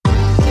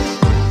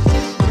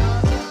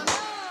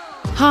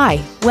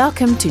Hi,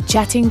 welcome to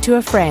Chatting to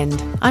a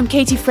Friend. I'm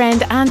Katie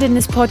Friend, and in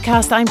this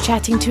podcast I'm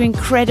chatting to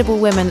incredible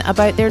women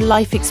about their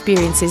life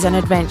experiences and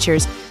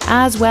adventures,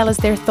 as well as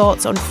their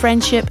thoughts on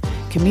friendship,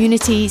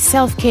 community,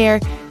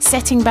 self-care,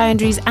 setting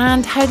boundaries,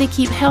 and how they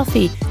keep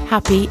healthy,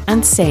 happy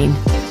and sane.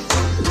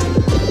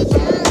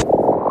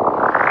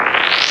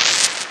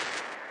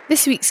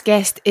 This week's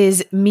guest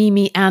is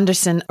Mimi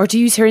Anderson, or to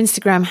use her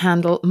Instagram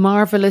handle,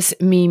 Marvelous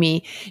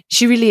Mimi.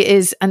 She really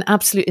is an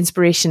absolute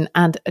inspiration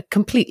and a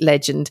complete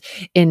legend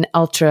in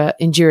ultra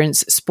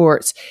endurance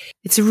sports.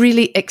 It's a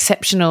really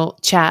exceptional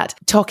chat,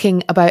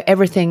 talking about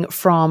everything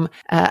from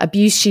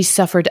abuse she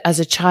suffered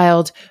as a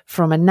child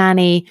from a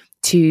nanny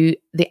to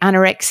the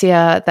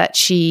anorexia that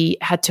she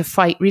had to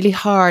fight really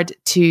hard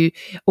to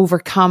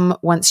overcome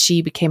once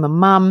she became a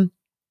mum,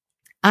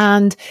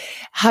 and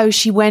how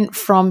she went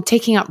from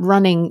taking up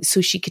running so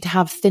she could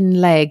have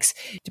thin legs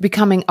to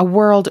becoming a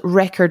world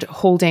record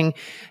holding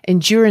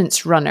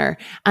endurance runner.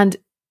 And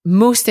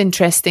most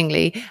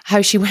interestingly,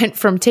 how she went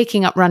from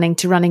taking up running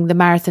to running the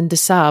Marathon des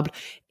Sables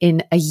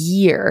within a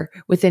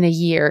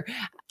year.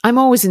 I'm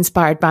always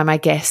inspired by my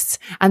guests,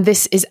 and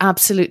this is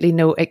absolutely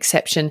no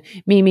exception.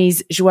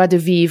 Mimi's joie de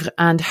vivre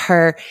and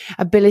her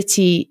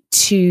ability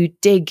to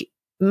dig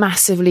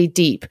massively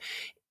deep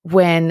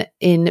when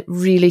in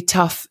really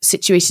tough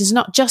situations,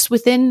 not just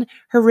within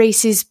her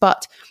races,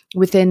 but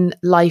within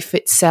life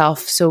itself.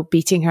 So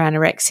beating her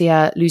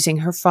anorexia, losing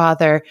her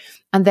father,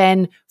 and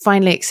then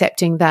finally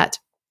accepting that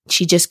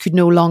she just could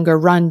no longer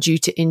run due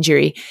to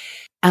injury,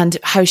 and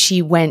how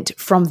she went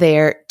from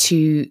there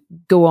to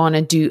go on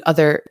and do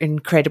other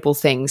incredible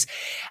things.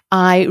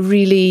 I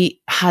really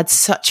had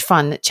such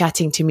fun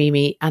chatting to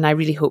Mimi, and I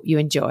really hope you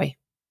enjoy.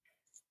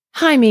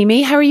 Hi,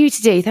 Mimi. How are you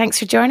today? Thanks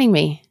for joining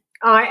me.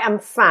 I am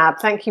fab.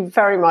 Thank you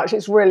very much.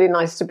 It's really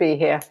nice to be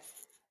here.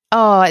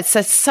 Oh, it's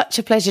such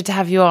a pleasure to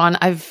have you on.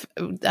 I've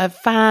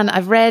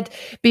read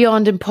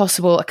Beyond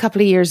Impossible a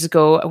couple of years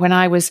ago when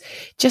I was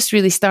just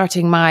really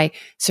starting my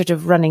sort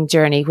of running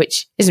journey,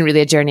 which isn't really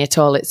a journey at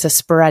all. It's a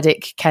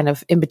sporadic kind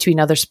of in between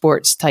other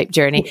sports type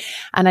journey.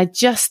 And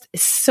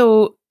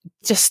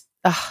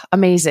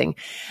amazing.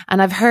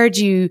 And I've heard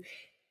you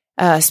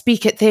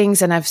speak at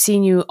things, and I've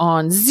seen you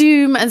on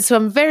Zoom, and so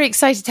I'm very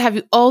excited to have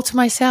you all to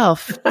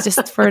myself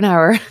just for an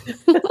hour.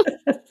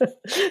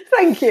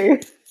 Thank you.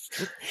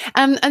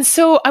 And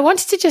so I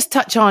wanted to just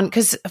touch on,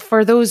 because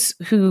for those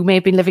who may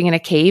have been living in a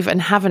cave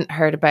and haven't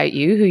heard about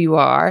you, who you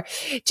are,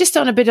 just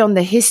on a bit on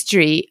the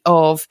history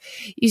of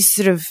you.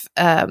 Sort of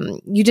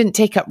you didn't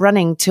take up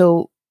running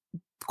till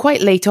quite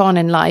late on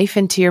in life,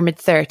 into your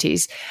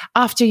mid-30s,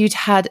 after you'd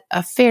had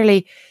a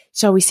fairly,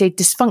 shall we say,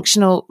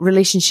 dysfunctional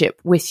relationship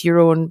with your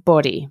own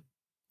body.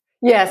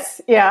 Yes,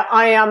 yeah.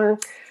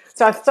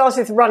 So I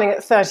started running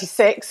at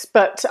 36,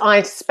 but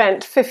I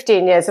spent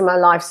 15 years of my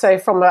life, so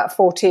from about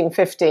 14,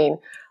 15,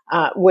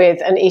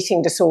 with an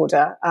eating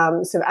disorder,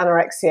 sort of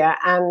anorexia,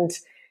 and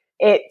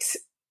it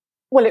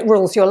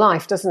rules your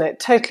life, doesn't it?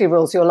 Totally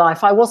rules your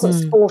life. I wasn't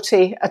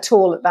sporty at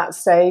all at that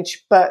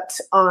stage, but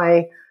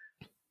I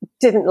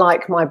didn't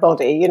like my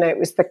body. You know, it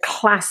was the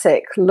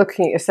classic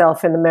looking at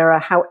yourself in the mirror,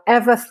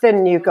 however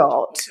thin you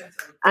got,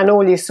 and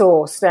all you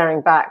saw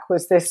staring back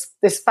was this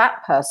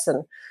fat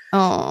person.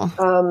 Oh,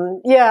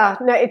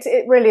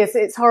 it really is.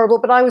 It's horrible.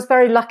 But I was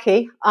very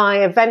lucky.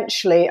 I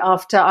eventually,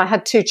 after I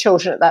had 2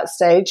 children at that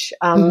stage,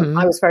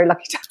 I was very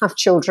lucky to have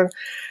children.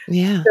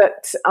 Yeah.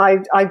 But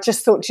I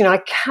just thought, I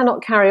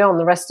cannot carry on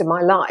the rest of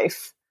my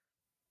life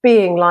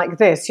being like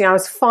this. I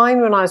was fine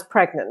when I was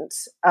pregnant,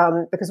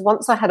 because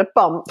once I had a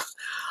bump,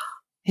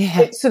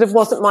 it sort of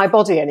wasn't my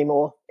body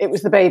anymore. It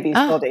was the baby's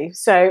body.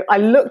 So I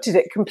looked at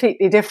it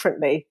completely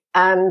differently,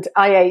 and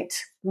I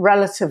ate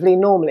relatively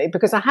normally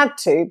because I had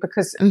to,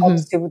 because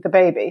obviously with the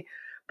baby.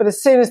 But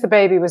as soon as the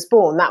baby was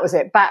born, that was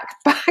it, back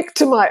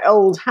to my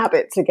old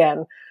habits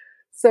again.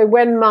 So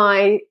when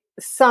my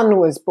son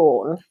was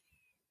born,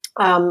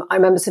 I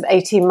remember sort of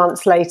 18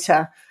 months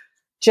later,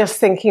 just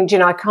thinking,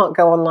 I can't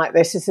go on like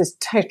this. This is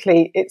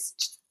totally,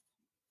 it's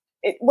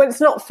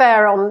not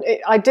fair on,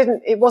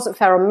 it wasn't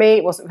fair on me.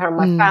 It wasn't fair on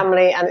my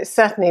family. And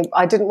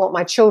I didn't want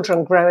my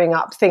children growing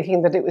up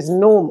thinking that it was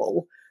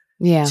normal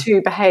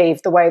to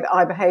behave the way that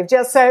I behaved.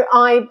 Yeah. So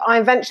I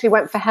eventually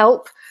went for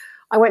help.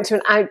 I went to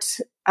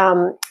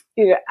an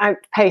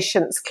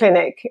outpatients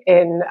clinic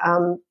in,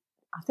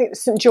 I think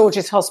St.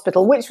 George's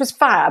Hospital, which was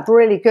fab,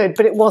 really good,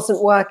 but it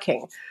wasn't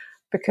working,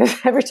 because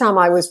every time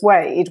I was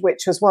weighed,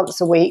 which was once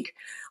a week,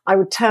 I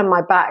would turn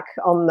my back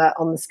on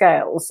the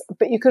scales,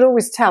 but you could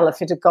always tell if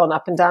it had gone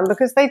up and down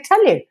because they'd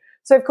tell you.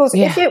 So, of course,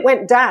 if it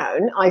went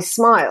down, I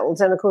smiled,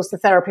 and, of course, the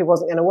therapy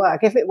wasn't going to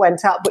work. If it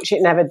went up, which it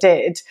never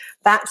did,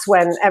 that's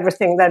when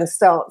everything then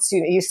starts,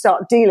 you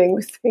start dealing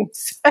with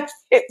things.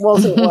 It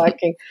wasn't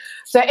working.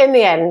 So, in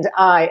the end,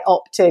 I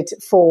opted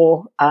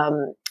for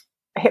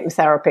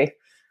hypnotherapy,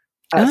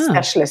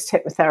 specialist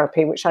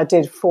hypnotherapy, which I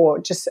did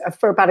for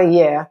about a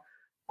year.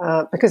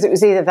 Because it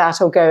was either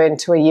that or go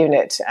into a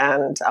unit,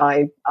 and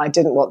I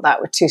didn't want that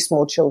with 2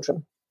 small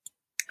children.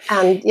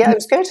 And it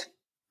was good.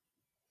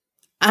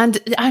 And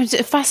I'm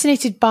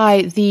fascinated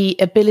by the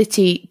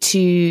ability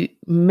to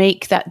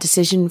make that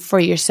decision for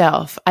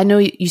yourself. I know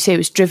you say it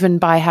was driven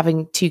by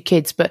having 2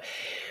 kids, but,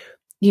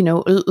 you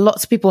know,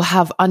 lots of people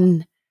have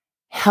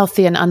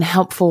unhealthy and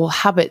unhelpful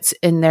habits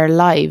in their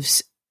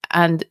lives.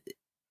 And,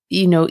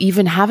 you know,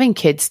 even having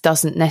kids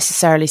doesn't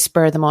necessarily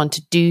spur them on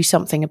to do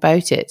something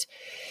about it.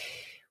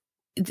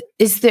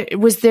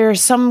 Was there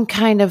some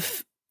kind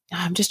of,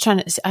 I'm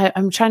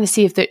trying to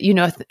see if there, you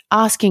know,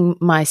 asking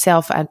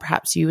myself and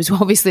perhaps you as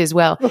obviously as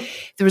well,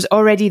 there was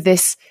already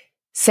this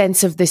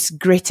sense of this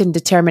grit and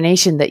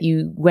determination that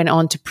you went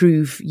on to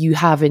prove you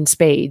have in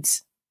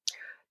spades.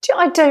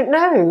 I don't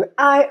know.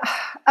 I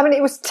mean,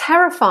 it was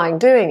terrifying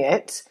doing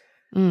it,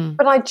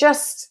 but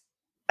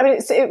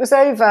it was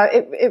over.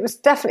 It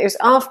was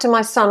after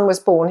my son was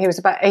born. He was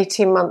about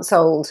 18 months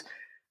old.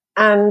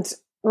 And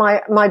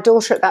my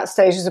daughter at that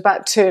stage was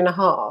about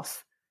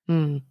 2.5.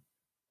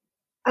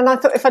 And I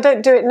thought, if I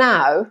don't do it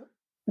now,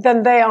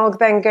 then they are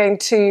then going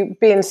to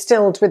be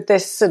instilled with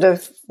this sort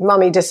of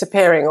mummy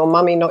disappearing or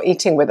mummy not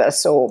eating with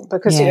us, or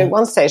because you know, at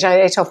one stage I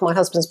ate off my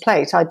husband's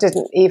plate. I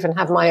didn't even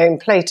have my own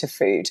plate of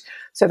food,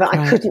 so that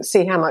I couldn't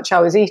see how much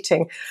I was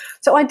eating.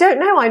 So I don't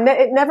know.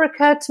 It never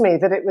occurred to me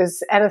that it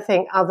was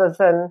anything other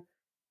than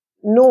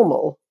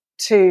normal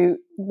to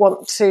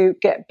want to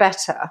get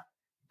better.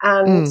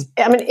 And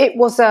I mean, it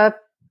was a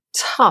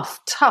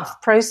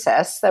tough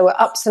process. There were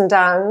ups and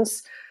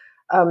downs.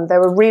 There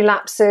were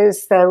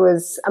relapses. There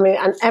was,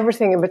 and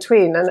everything in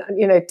between. And,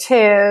 you know,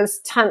 tears,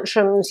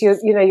 tantrums,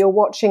 you're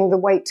watching the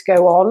weight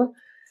go on.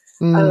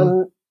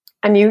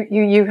 And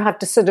you had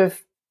to sort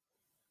of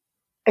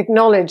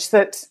acknowledge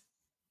that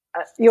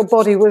your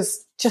body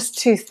was just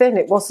too thin.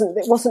 It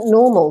wasn't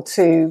normal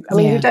to,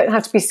 you don't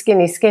have to be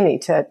skinny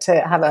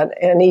to have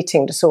an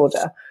eating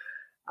disorder.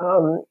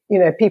 You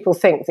know, people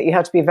think that you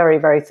have to be very,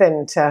 very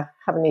thin to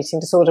have an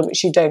eating disorder,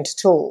 which you don't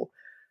at all.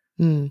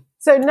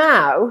 So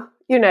now,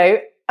 you know,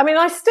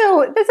 there's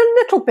a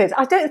little bit.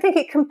 I don't think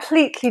it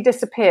completely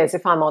disappears,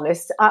 if I'm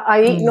honest.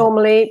 I eat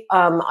normally.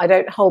 I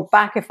don't hold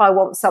back if I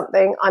want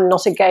something. I'm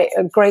not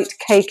a great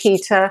cake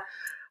eater.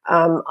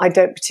 I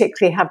don't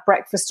particularly have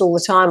breakfast all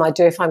the time. I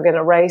do if I'm going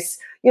to race.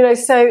 You know,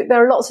 so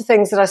there are lots of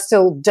things that I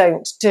still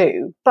don't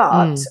do,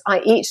 but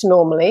I eat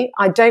normally.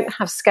 I don't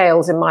have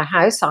scales in my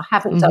house. I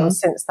haven't done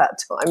since that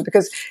time,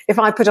 because if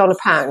I put on a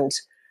pound,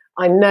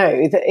 I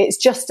know that it's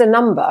just a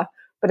number.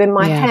 But in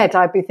my head,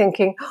 I'd be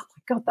thinking, oh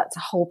my God, that's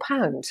a whole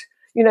pound.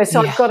 You know,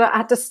 so I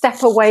had to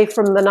step away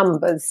from the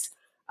numbers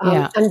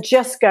and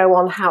just go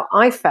on how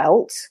I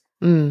felt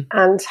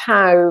and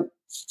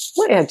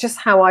just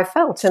how I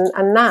felt.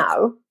 And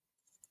now,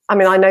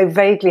 I know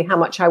vaguely how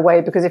much I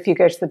weigh, because if you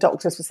go to the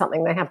doctors for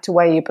something, they have to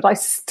weigh you, but I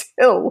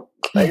still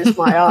close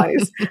my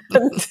eyes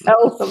and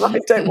tell them I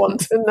don't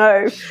want to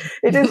know.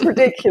 It is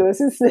ridiculous,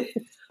 isn't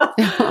it?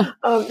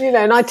 You know,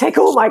 and I'd take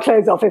all my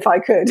clothes off if I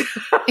could.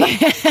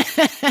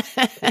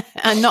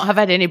 And not have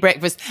had any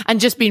breakfast and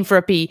just been for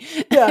a pee.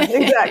 Yeah,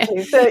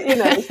 exactly. So, you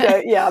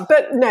know,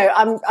 but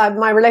no,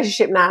 my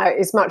relationship now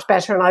is much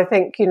better. And I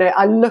think, you know,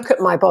 I look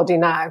at my body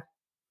now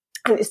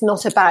and it's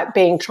not about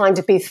trying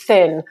to be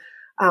thin.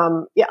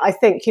 I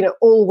think, you know,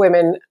 all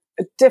women,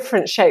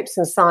 different shapes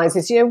and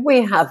sizes, you know,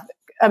 we have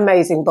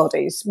amazing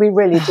bodies. We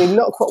really do.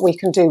 Look what we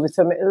can do with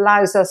them. It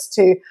allows us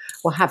to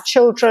have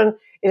children.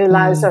 It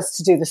allows us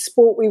to do the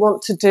sport we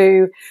want to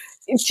do.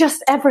 It's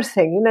just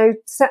everything, you know.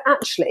 So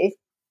actually,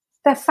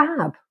 they're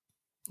fab.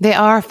 They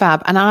are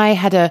fab. And I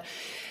had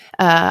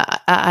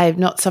I've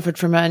not suffered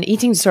from an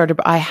eating disorder,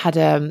 but I had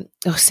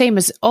same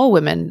as all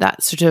women,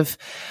 that sort of,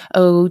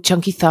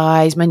 chunky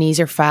thighs, my knees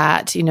are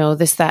fat, you know,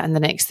 this, that, and the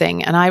next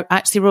thing. And I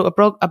actually wrote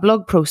a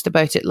blog post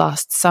about it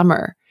last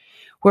summer,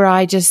 where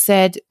I just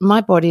said,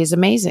 my body is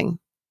amazing.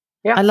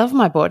 Yeah. I love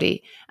my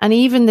body. And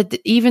even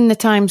the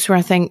times where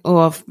I think,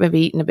 I've maybe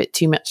eaten a bit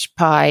too much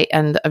pie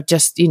and I've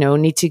just, you know,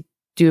 need to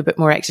do a bit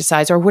more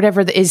exercise or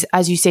whatever that is,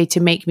 as you say,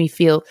 to make me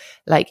feel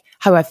like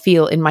how I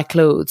feel in my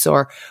clothes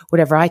or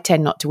whatever. I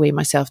tend not to weigh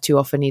myself too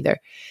often either.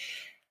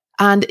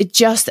 And it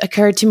just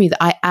occurred to me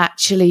that I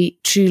actually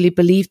truly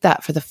believed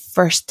that for the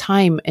first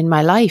time in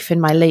my life,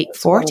 in my late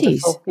 40s.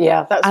 Wonderful.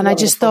 Yeah, that's and wonderful. I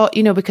just thought,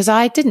 you know, because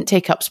I didn't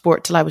take up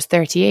sport till I was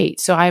 38.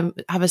 So I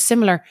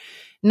have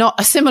not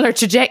a similar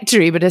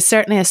trajectory, but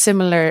certainly a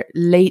similar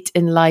late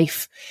in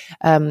life,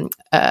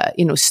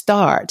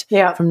 start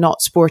from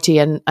not sporty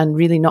and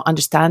really not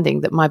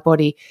understanding that my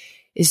body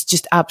is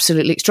just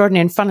absolutely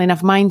extraordinary. And funnily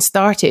enough, mine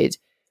started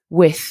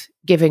with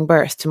giving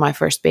birth to my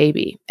first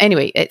baby.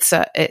 Anyway, it's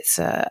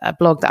a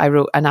blog that I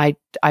wrote, and I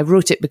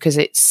wrote it because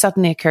it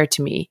suddenly occurred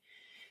to me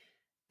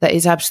that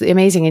is absolutely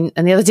amazing.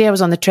 And the other day I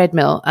was on the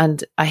treadmill,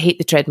 and I hate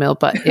the treadmill,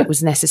 but it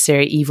was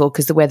necessary evil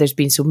because the weather's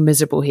been so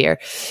miserable here.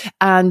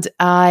 And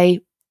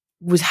I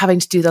was having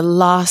to do the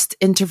last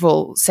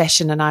interval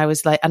session, and I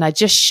was like, and I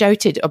just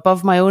shouted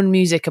above my own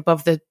music,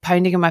 above the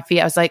pounding of my feet.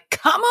 I was like,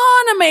 "Come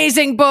on,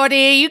 amazing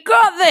body, you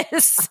got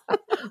this!"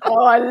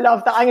 Oh, I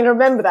love that. I'm going to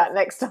remember that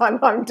next time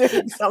I'm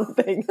doing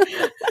something.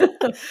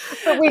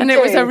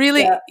 It was a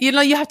really,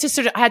 you have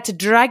to I had to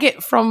drag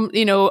it from,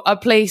 a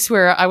place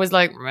where I was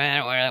like,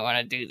 man, I don't want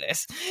to do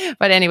this.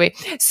 But anyway,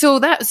 so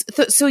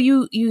so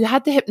you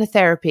had the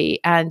hypnotherapy,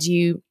 and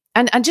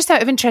and just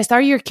out of interest,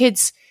 are your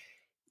kids,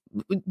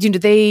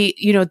 did they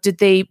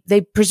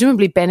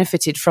presumably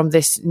benefited from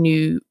this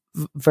new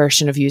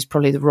version of you, is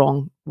probably the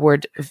wrong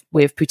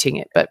way of putting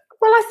it, but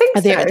well, I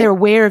think they're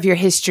aware of your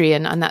history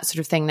and that sort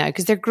of thing now,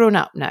 because they're grown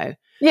up now.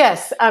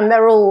 Yes,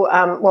 they're all.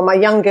 Well, my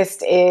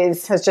youngest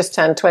has just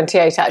turned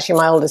 28. Actually,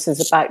 my oldest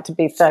is about to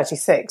be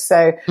 36.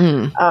 So,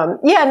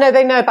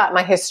 they know about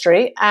my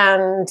history,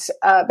 and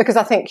because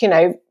I think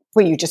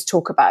you just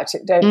talk about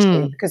it, don't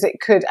you? Because it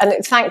could, and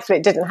thankfully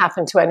it didn't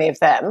happen to any of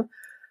them.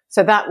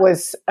 So that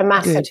was a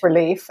massive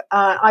relief.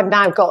 I've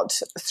now got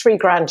 3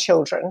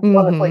 grandchildren,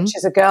 one of which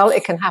is a girl.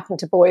 It can happen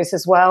to boys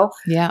as well.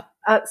 Yeah.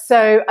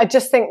 So I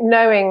just think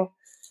knowing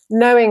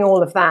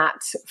all of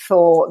that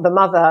for the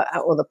mother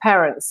or the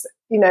parents,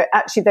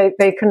 actually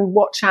they can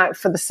watch out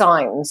for the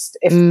signs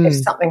if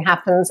something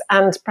happens,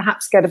 and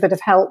perhaps get a bit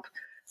of help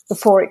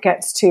before it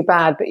gets too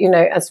bad. But,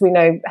 as we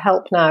know,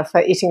 help now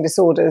for eating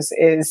disorders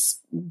is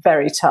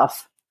very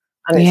tough.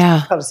 And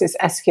it's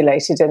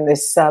escalated in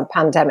this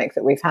pandemic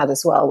that we've had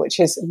as well, which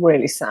is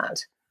really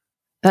sad.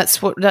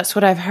 That's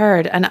what I've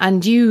heard.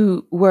 And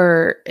you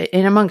were,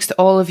 in amongst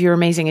all of your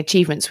amazing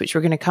achievements, which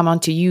we're going to come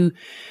on to, you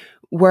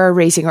were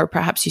raising, or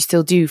perhaps you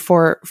still do,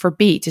 for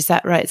Beat. Is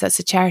that right? That's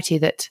a charity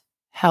that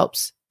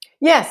helps.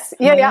 Yes.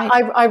 Yeah.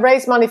 I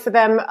raised money for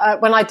them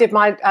when I did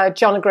my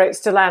John O'Groats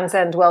to Land's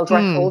End world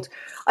record.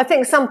 I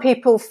think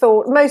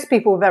most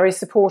people were very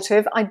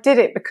supportive. I did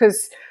it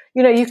because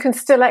you can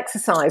still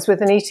exercise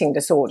with an eating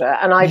disorder.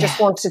 And I just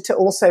wanted to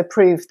also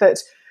prove that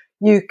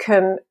you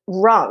can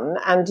run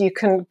and you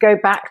can go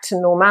back to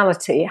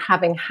normality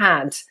having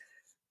had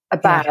a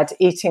bad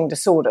eating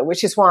disorder,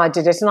 which is why I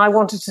did it. And I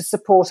wanted to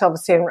support,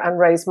 obviously, and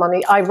raise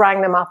money. I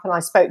rang them up and I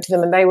spoke to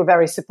them, and they were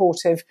very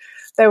supportive.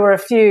 There were a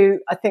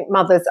few, I think,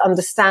 mothers,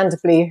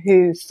 understandably,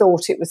 who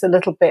thought it was a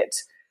little bit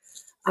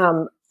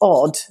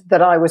odd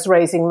that I was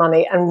raising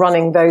money and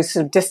running those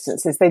sort of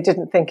distances. They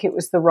didn't think it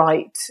was the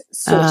right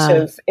sort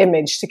of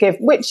image to give,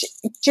 which,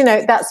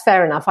 that's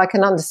fair enough. I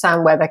can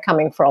understand where they're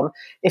coming from.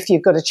 If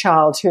you've got a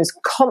child who is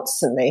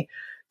constantly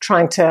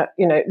trying to,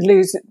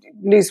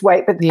 lose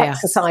weight, but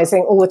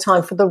exercising all the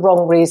time for the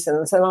wrong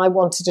reasons. And I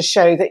wanted to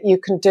show that you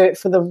can do it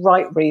for the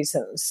right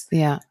reasons.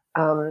 Yeah.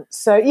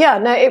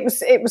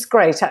 It was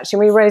great, actually.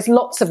 We raised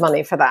lots of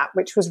money for that,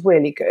 which was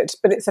really good,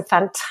 but it's a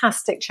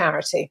fantastic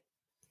charity.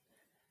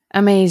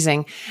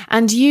 Amazing.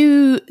 And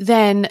you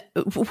then,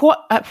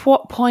 at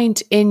what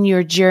point in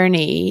your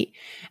journey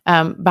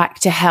back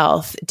to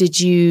health did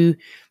you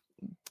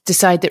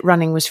decide that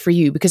running was for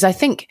you? Because I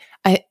think,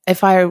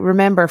 if I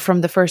remember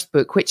from the first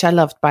book, which I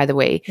loved, by the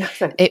way,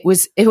 it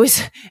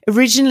was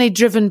originally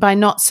driven by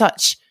not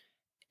such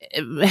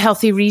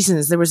healthy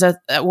reasons. There was a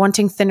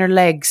wanting thinner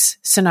legs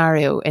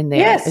scenario in there.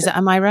 Yes.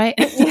 Am I right?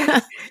 Yeah,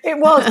 it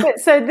was. But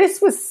so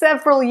this was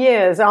several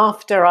years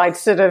after I'd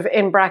sort of,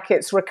 in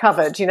brackets,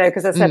 recovered,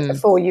 because I said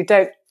before, you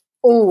don't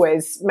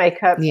always make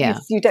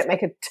you don't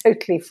make a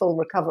totally full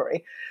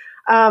recovery.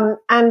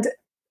 And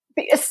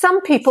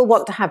some people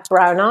want to have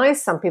brown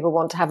eyes. Some people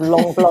want to have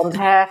long blonde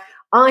hair.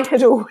 I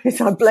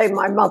blame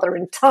my mother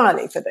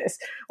entirely for this,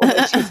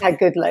 although she's had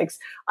good legs.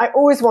 I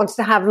always wanted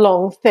to have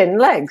long, thin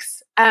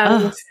legs.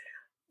 And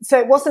so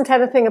it wasn't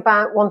anything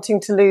about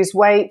wanting to lose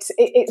weight.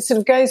 It sort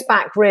of goes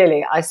back,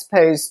 really, I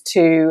suppose,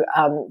 to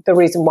the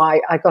reason why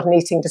I got an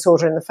eating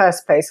disorder in the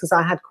first place, because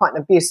I had quite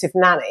an abusive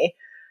nanny.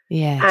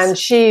 Yes. And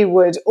she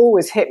would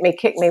always hit me,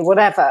 kick me,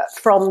 whatever,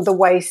 from the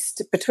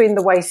waist, between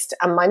the waist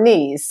and my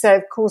knees. So,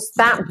 of course,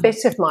 that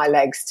bit of my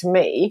legs, to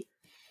me,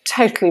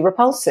 totally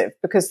repulsive,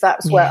 because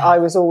that's where I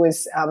was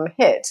always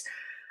hit.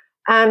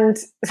 And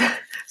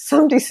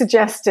somebody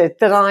suggested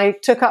that I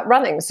took up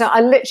running. So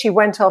I literally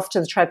went off to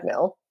the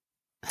treadmill.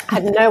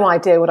 I had no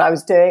idea what I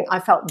was doing. I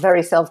felt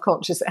very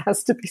self-conscious, it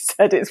has to be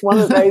said. It's one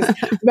of those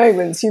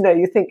moments,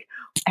 you think,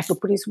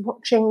 everybody's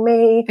watching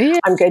me. Yeah.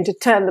 I'm going to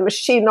turn the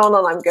machine on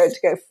and I'm going to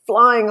go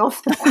flying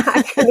off the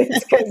back, and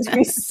it's going to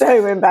be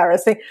so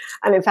embarrassing.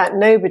 And in fact,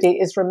 nobody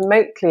is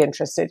remotely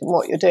interested in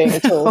what you're doing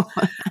at all.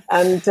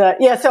 And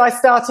so I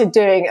started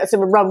doing a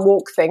sort of run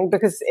walk thing,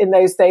 because in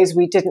those days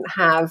we didn't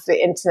have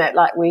the internet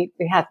like we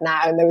had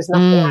now, and there was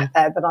nothing out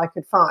there that I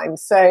could find.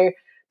 So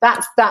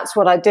that's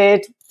what I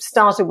did.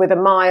 Started with a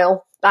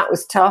mile. That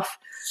was tough.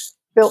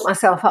 Built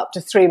myself up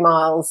to 3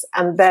 miles.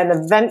 And then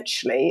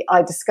eventually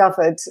I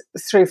discovered,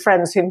 through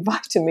friends who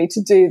invited me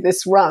to do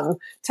this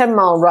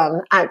 10-mile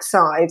run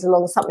outside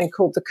along something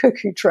called the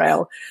Cuckoo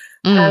Trail.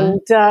 And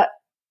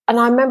And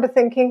I remember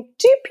thinking,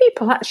 do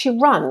people actually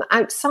run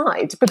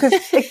outside? Because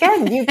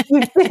again, you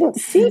didn't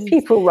see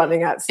people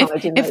running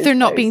outside if they're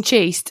not being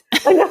chased.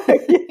 I know,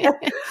 yeah.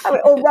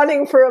 Or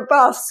running for a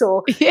bus,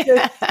 or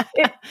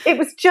it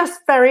was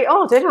just very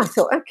odd. And I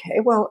thought, okay,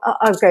 well,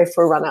 I'll go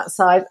for a run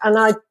outside, and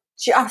I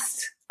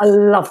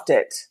loved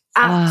it.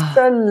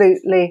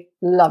 Absolutely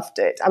loved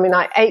it. I mean,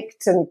 I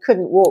ached and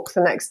couldn't walk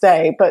the next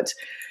day, but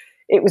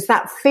it was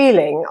that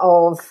feeling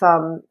of,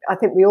 I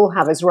think we all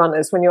have as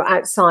runners, when you're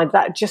outside,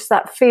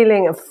 that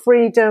feeling of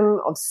freedom,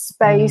 of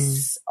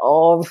space,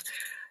 of,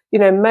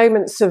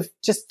 moments of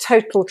just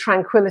total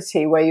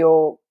tranquility where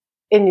you're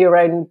in your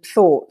own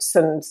thoughts.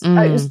 And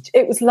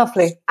it was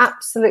lovely.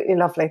 Absolutely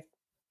lovely.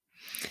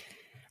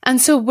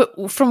 And so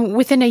from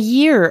within a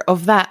year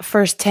of that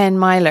first 10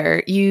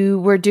 miler, you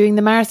were doing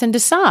the Marathon des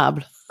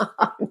Sables.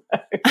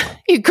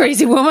 You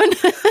crazy woman.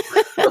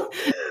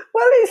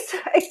 Well, it's,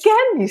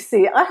 again, you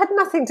see, I had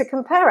nothing to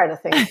compare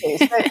anything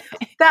to. So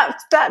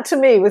that to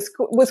me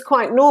was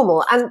quite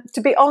normal. And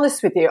to be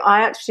honest with you,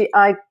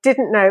 I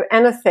didn't know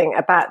anything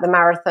about the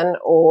marathon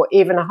or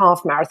even a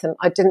half marathon.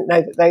 I didn't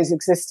know that those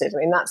existed. I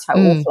mean, that's how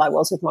awful I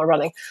was with my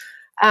running.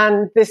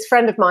 And this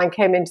friend of mine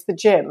came into the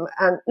gym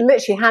and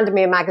literally handed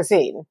me a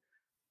magazine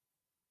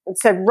and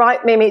said,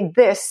 right, Mimi,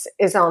 this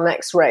is our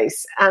next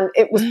race. And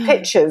it was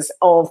pictures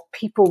of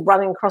people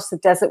running across the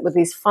desert with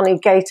these funny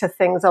gaiter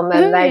things on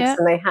their legs. Yeah.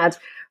 And they had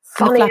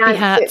funny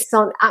outfits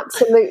on,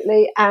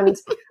 absolutely, and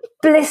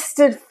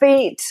blistered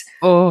feet.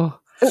 Oh.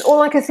 And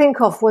all I could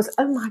think of was,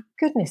 oh my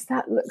goodness,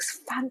 that looks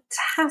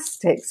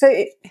fantastic.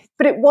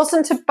 But it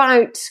wasn't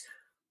about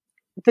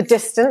the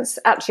distance.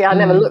 Actually, I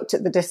never looked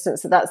at the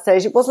distance at that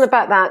stage. It wasn't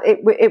about that.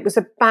 It was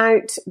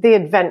about the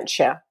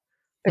adventure.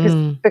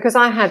 Because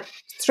I had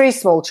 3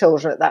 small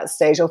children at that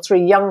stage, or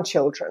 3 young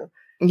children.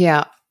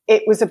 Yeah.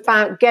 It was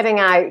about getting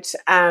out,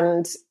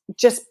 and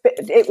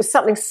it was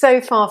something so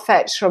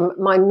far-fetched from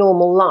my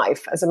normal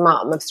life as a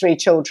mum of 3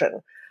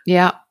 children.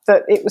 Yeah.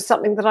 That it was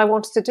something that I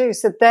wanted to do.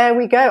 So there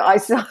we go.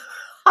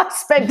 I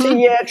spent a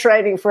year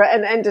training for it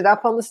and ended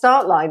up on the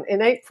start line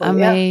in April.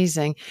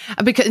 Amazing.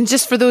 Yeah. Because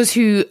just for those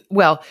who,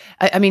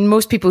 I mean,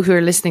 most people who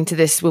are listening to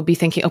this will be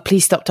thinking, oh,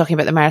 please stop talking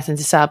about the Marathon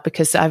des Sables,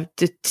 because I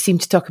seem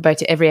to talk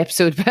about it every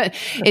episode, but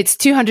it's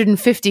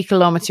 250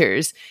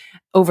 kilometers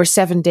over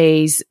 7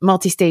 days,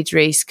 multi-stage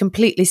race,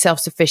 completely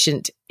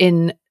self-sufficient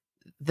in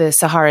the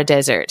Sahara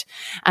Desert.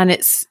 And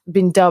it's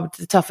been dubbed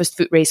the toughest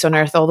foot race on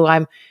earth, although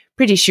I'm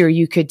pretty sure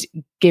you could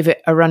give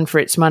it a run for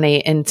its money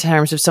in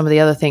terms of some of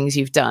the other things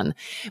you've done.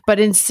 But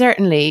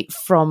certainly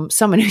from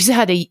someone who's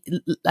had a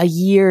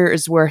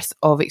year's worth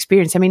of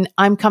experience, I mean,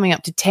 I'm coming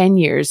up to 10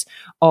 years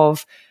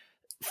of,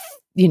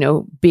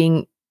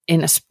 being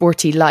in a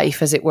sporty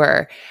life, as it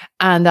were,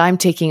 and I'm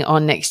taking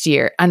on next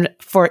year. And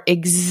for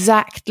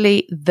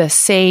exactly the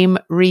same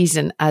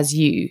reason as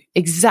you,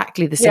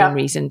 exactly the same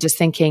reason, just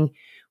thinking,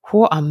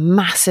 what a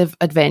massive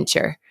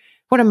adventure.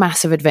 What a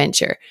massive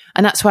adventure.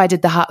 And that's why I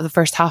did the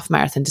first half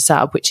marathon des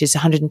Sables, which is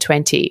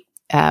 120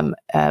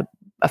 a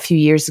few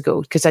years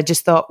ago, because I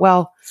just thought,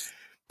 well,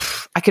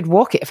 I could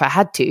walk it if I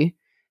had to.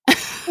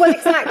 Well,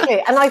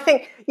 exactly. And I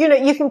think,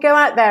 you can go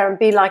out there and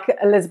be like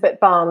Elizabeth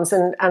Barnes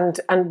and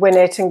win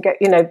it and get,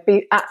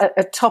 be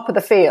at top of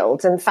the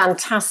field and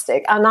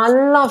fantastic. And I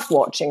love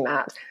watching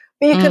that.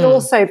 But you can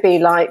also be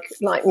like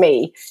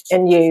me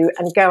and you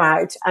and go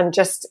out and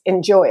just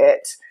enjoy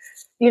it.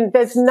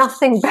 There's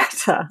nothing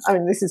better. I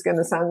mean, this is going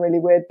to sound really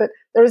weird, but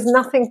there is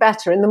nothing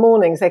better. In the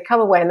mornings, they come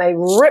away and they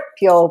rip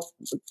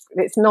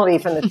it's not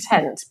even a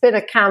tent, bit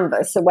of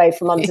canvas away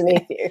from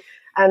underneath you.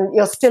 And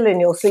you're still in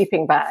your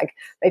sleeping bag.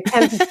 They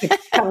tend to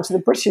come to the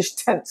British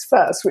tents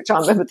first, which I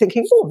remember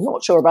thinking, I'm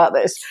not sure about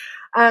this.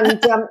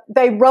 And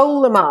they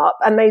roll them up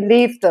and they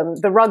leave them,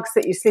 the rugs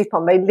that you sleep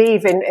on, they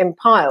leave in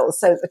piles.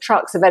 So the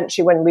trucks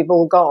eventually, when we've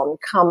all gone,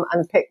 come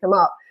and pick them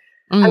up.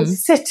 And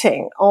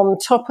sitting on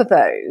top of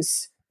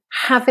those,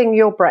 having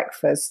your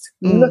breakfast,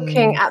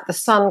 looking at the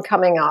sun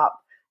coming up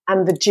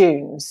and the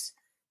dunes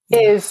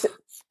is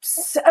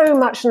so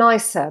much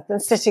nicer than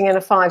sitting in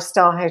a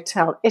 5-star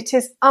hotel. It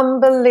is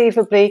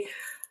unbelievably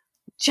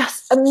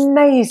just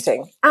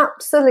amazing,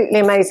 absolutely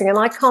amazing. And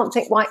I can't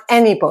think why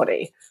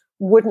anybody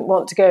wouldn't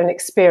want to go and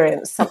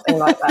experience something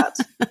like that.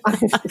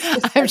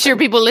 I'm sure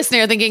people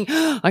listening are thinking,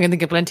 I can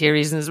think of plenty of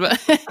reasons,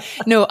 but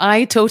no,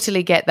 I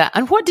totally get that.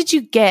 And what did you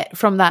get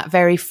from that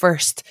very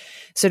first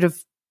sort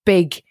of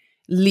big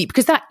leap?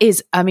 Because that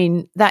is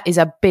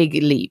a big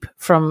leap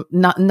from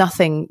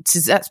nothing to,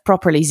 that's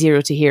properly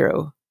 0 to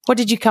hero. What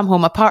did you come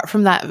home, apart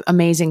from that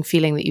amazing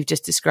feeling that you've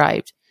just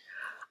described?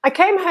 I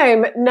came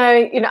home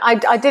knowing,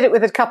 I did it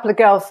with a couple of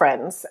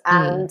girlfriends,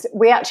 and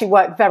we actually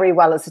worked very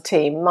well as a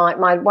team.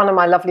 One of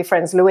my lovely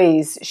friends,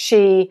 Louise,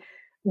 she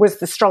was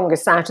the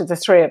strongest out of the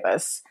 3 of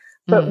us.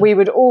 But we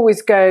would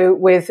always go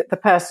with the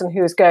person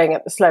who was going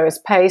at the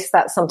slowest pace.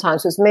 That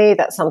sometimes was me,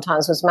 that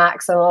sometimes was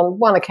Max. And on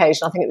one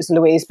occasion, I think it was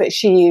Louise, but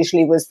she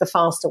usually was the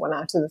faster one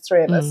out of the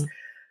 3 of us.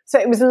 So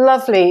it was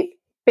lovely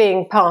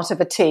being part of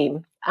a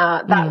team.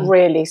 That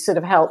really sort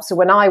of helped. So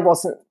when I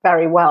wasn't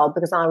very well,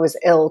 because I was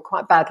ill,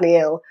 quite badly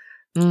ill,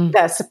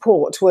 their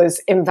support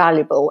was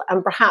invaluable.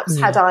 And perhaps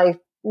had I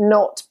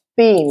not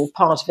been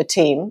part of a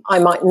team, I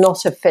might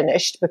not have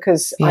finished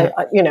because I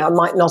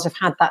might not have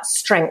had that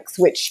strength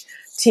which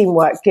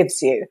teamwork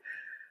gives you.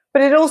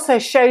 But it also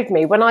showed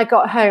me when I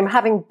got home,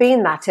 having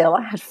been that ill,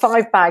 I had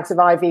 5 bags of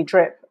IV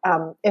drip,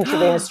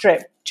 intravenous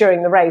drip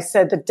during the race.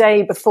 So the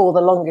day before the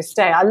longest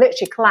day, I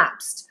literally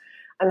collapsed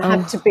and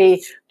had to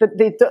be,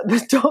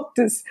 the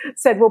doctors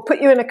said, we'll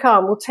put you in a car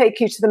and we'll take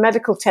you to the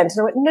medical tent.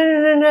 And I went,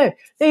 no,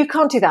 you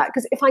can't do that.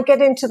 Because if I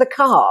get into the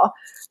car,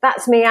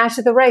 that's me out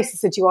of the race. I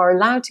said, you are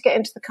allowed to get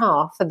into the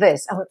car for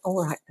this. I went,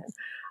 all right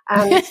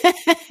then.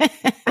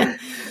 And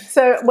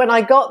so when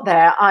I got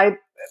there,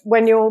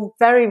 when you're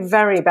very,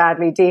 very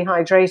badly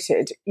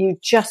dehydrated, you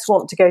just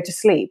want to go to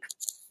sleep.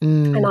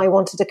 And I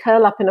wanted to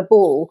curl up in a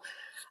ball,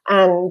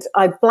 and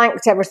I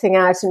blanked everything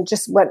out and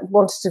just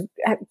wanted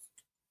to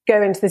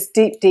go into this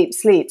deep, deep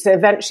sleep. So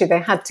eventually they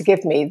had to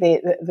give me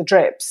the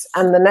drips.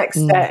 And the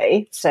next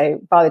day, so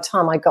by the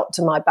time I got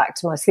back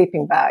to my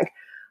sleeping bag,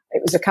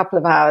 it was a couple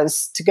of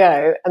hours to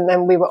go. And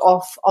then we were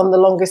off on the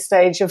longest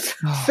stage of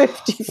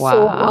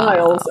 54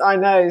 miles. I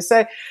know.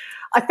 So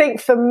I think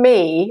for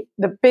me,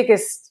 the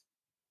biggest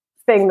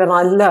thing that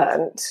I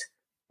learned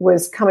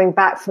was coming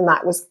back from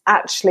that was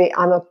actually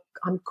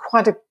I'm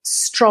quite a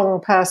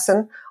strong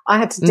person. I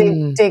had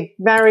to dig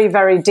very,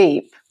 very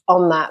deep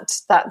on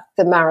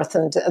the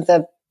marathon,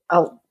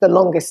 the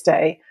longest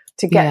day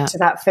to get to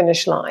that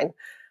finish line.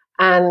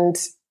 And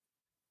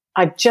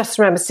I just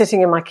remember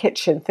sitting in my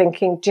kitchen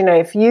thinking, do you know,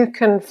 if you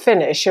can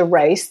finish a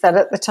race that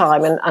at the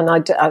time, and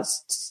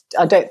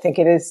I don't think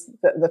it is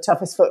the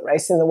toughest foot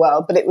race in the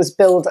world, but it was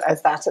billed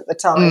as that at the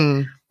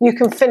time. You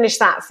can finish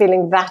that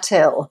feeling that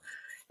ill.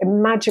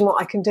 Imagine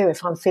what I can do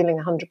if I'm feeling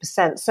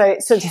 100%. So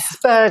it sort of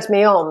spurred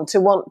me on to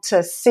want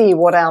to see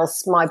what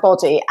else my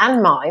body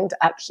and mind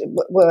actually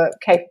were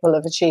capable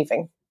of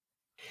achieving.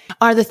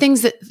 Are the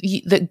things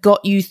that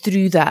got you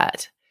through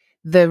that,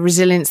 the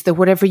resilience, the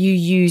whatever you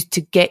used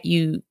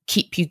to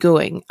keep you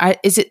going,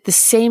 is it the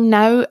same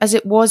now as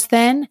it was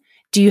then?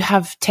 Do you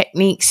have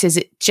techniques? Is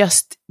it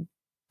just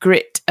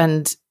grit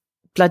and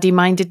bloody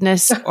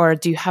mindedness, or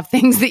do you have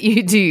things that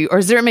you do, or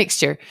is there a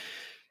mixture?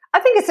 I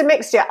think it's a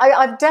mixture.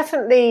 I've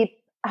definitely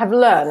have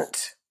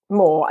learnt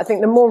more. I think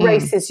the more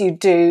races you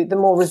do, the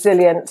more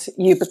resilient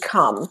you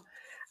become.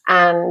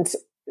 And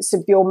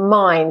so your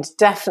mind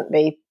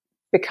definitely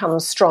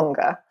becomes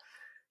stronger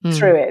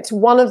through it.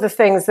 One of the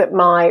things that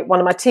one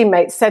of my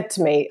teammates said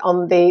to me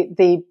on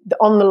the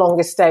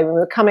longest day, when we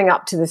were coming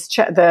up to this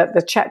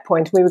the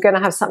checkpoint, we were going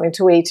to have something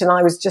to eat, and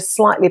I was just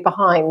slightly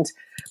behind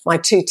my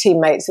 2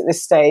 teammates at this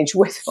stage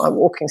with my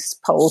walking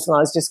poles, and I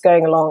was just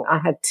going along. I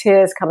had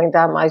tears coming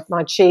down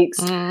my cheeks,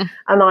 and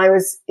I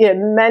was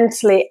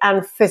mentally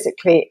and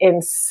physically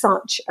in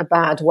such a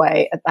bad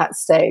way at that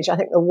stage. I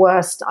think the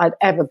worst I'd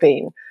ever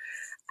been.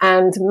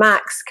 And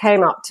Max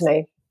came up to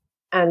me,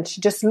 and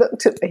she just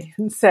looked at me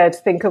and said,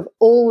 think of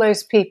all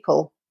those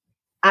people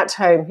at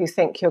home who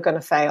think you're going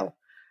to fail,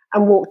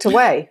 and walked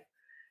away.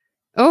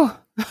 Oh,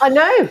 I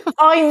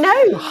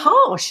know.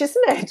 Harsh,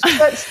 isn't it?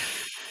 But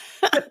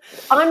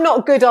I'm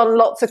not good on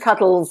lots of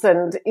cuddles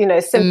and,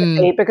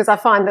 sympathy, because I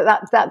find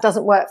that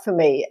doesn't work for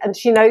me. And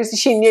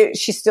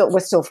we're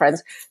still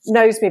friends,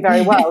 knows me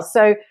very well.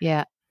 So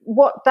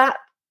what that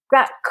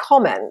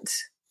comment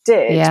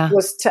did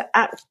was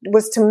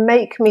to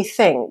make me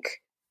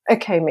think,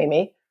 okay,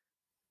 Mimi,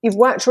 you've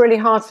worked really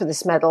hard for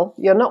this medal.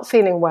 You're not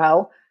feeling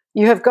well.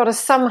 You have got to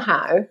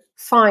somehow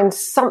find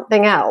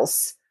something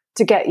else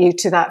to get you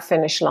to that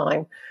finish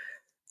line.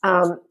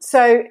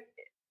 So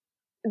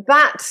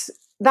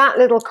that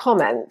little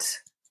comment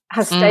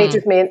has stayed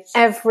with me in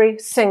every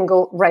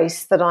single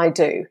race that I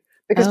do,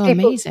 because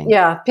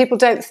people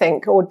don't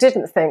think or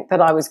didn't think that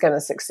I was going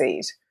to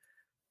succeed.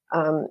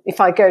 If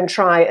I go and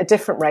try a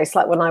different race,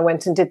 like when I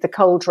went and did the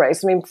cold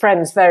race, I mean,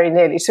 friends very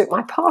nearly took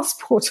my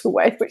passport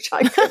away, which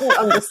I couldn't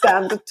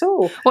understand at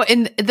all. Well,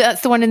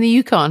 that's the one in the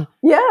Yukon.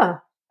 Yeah.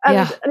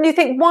 And you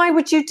think, why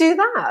would you do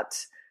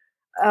that?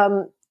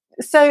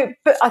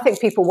 But I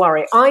think people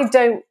worry. I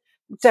don't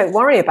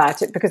worry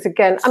about it, because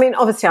again, I mean,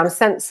 obviously I'm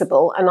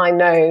sensible, and I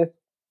know,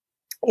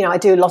 I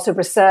do a lot of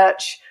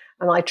research,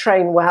 and I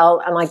train well,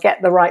 and I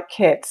get the right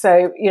kit.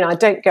 So, I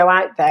don't go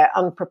out there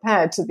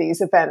unprepared to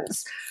these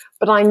events.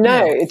 But I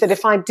know that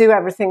if I do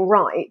everything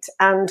right,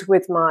 and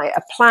with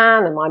a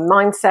plan and my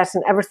mindset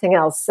and everything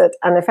else,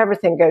 and if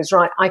everything goes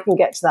right, I can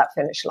get to that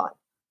finish line.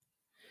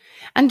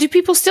 And do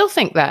people still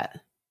think that?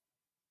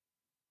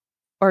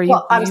 Or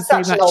I'm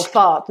such an old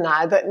fart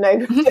now that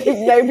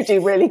nobody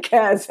really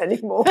cares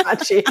anymore,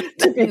 actually,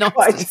 to be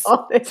quite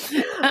honest.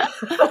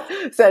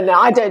 So no,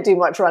 I don't do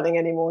much running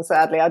anymore,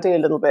 sadly. I do a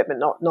little bit, but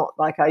not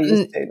like I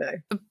used to,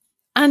 no.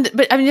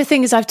 But I mean, the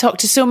thing is, I've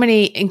talked to so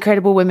many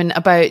incredible women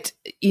about,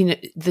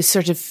 the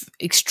sort of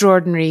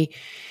extraordinary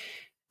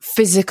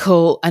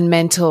physical and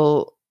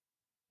mental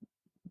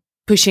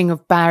pushing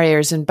of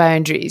barriers and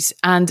boundaries.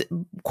 And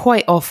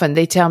quite often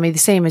they tell me the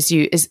same as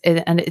you,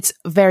 and it's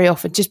very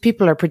often just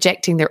people are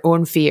projecting their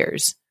own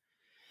fears.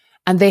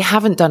 and they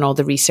haven't done all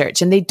the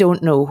research and they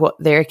don't know what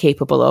they're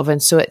capable of.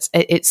 And so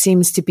it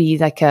seems to be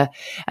like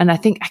and I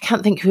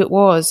can't think who it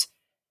was.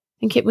 I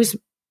think it was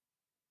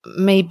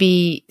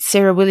maybe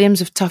Sarah Williams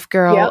of Tough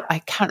Girl. Yeah. I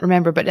can't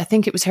remember, but I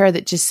think it was her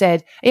that just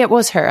said, yeah, it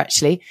was her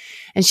actually.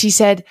 And she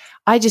said,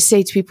 I just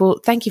say to people,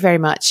 thank you very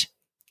much.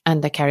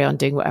 And I carry on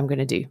doing what I'm going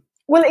to do.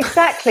 Well,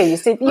 exactly. You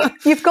see,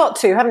 you've got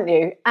to, haven't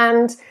you?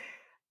 And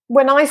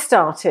when I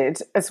started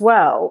as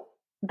well,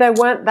 there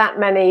weren't that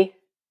many,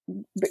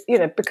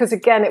 because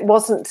again, it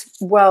wasn't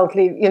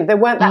worldly, there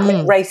weren't that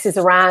many races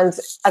around.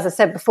 As I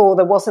said before,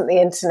 there wasn't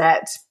the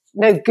internet,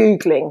 no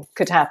Googling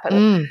could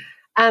happen.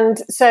 And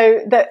so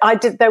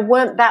there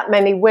weren't that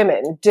many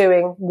women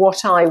doing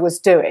what I was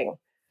doing.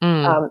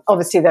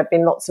 Obviously, there have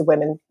been lots of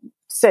women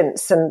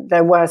since, and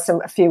there were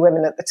a few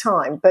women at the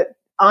time, but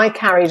I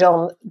carried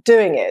on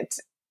doing it.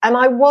 And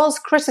I was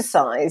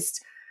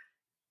criticised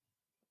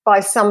by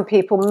some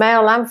people,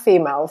 male and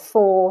female,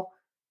 for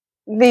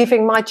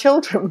leaving my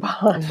children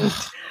behind.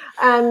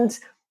 And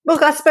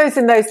look, I suppose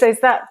in those days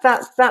that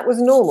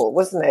was normal,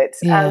 wasn't it?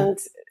 Yeah.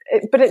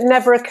 But it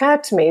never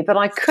occurred to me that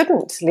I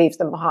couldn't leave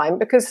them behind,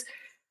 because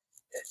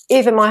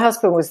either my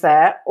husband was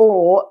there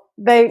or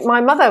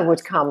my mother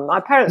would come. My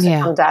parents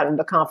would come down and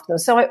look after them.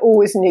 So I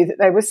always knew that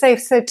they were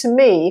safe. So to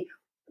me,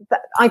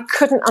 that I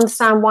couldn't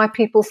understand why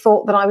people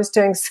thought that I was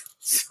doing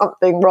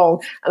something wrong.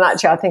 And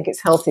actually, I think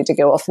it's healthy to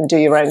go off and do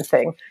your own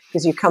thing,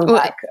 because you come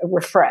back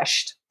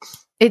refreshed.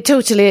 It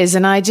totally is.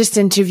 And I just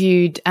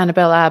interviewed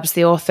Annabelle Abbs,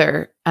 the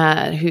author,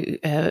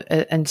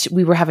 and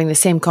we were having the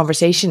same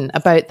conversation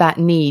about that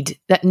need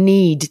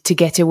to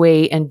get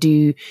away and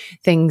do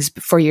things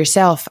for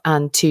yourself,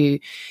 and to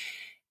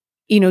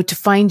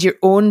find your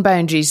own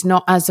boundaries,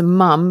 not as a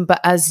mum, but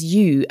as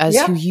who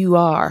you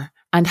are,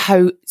 and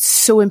how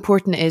so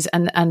important it is.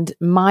 And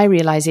my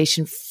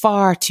realization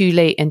far too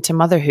late into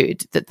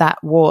motherhood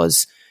that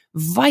was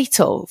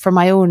vital for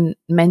my own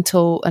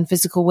mental and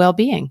physical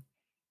well-being.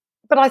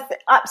 But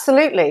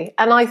absolutely.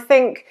 And I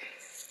think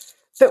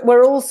that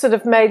we're all sort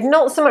of made,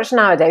 not so much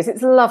nowadays,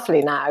 it's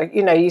lovely now.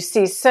 You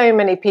see so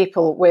many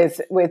people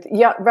with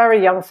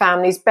very young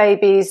families,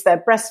 babies,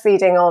 they're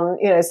breastfeeding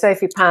on,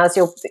 Sophie Paz,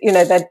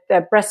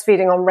 they're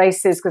breastfeeding on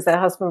races because their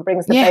husband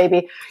brings the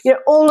baby.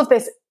 All of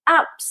this,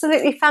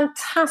 absolutely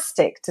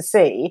fantastic to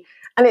see.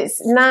 And it's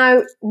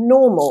now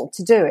normal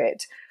to do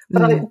it.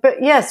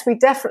 But yes, we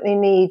definitely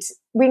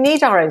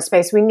need our own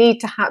space. We need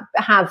to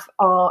have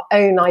our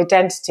own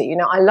identity.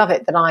 I love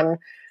it that I'm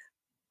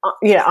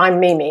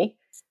Mimi.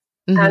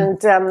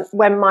 Mm-hmm. And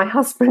when my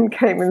husband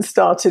came and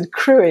started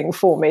crewing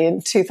for me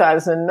in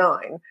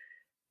 2009,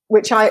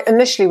 which I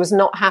initially was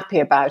not happy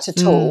about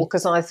at all,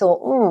 because I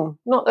thought,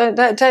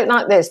 don't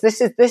like this.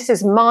 This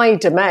is my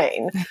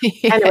domain.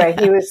 Anyway,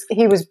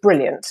 he was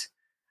brilliant,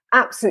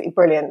 absolutely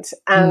brilliant,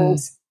 and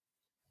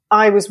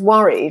I was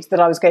worried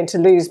that I was going to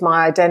lose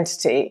my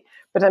identity.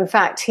 But in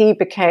fact, he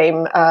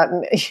became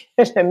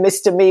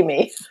Mr.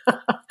 Mimi.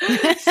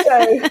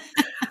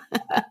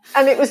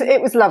 And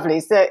it was lovely.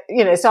 So,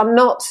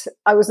 so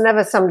I was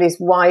never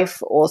somebody's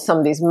wife or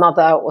somebody's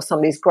mother or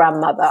somebody's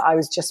grandmother. I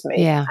was just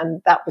me. Yeah.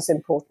 And that was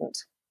important.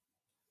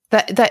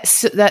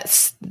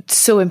 That's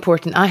so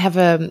important. I have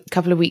a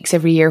couple of weeks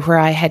every year where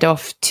I head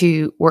off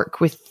to work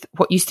with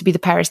what used to be the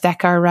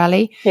Paris-Dakar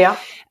Rally. Yeah.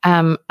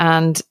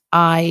 And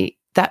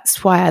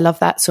that's why I love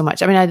that so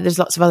much. I mean, there's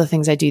lots of other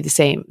things I do the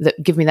same that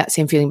give me that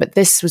same feeling, but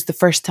this was the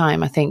first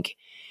time, I think,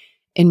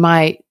 in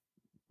my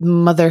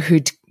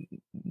motherhood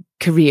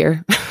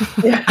career,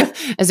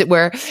 as it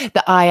were,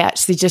 that I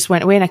actually just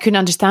went away, and I couldn't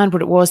understand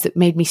what it was that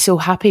made me so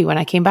happy when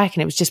I came back.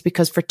 And it was just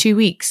because for 2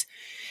 weeks,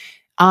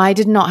 I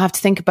did not have to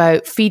think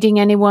about feeding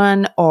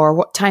anyone or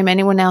what time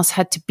anyone else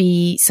had to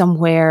be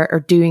somewhere or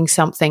doing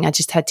something. I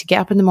just had to get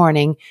up in the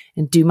morning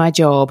and do my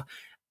job,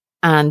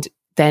 and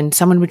then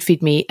someone would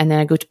feed me, and then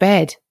I go to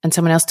bed, and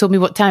someone else told me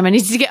what time I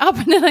needed to get up,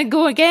 and then I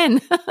go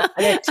again. And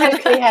it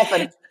totally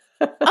happened.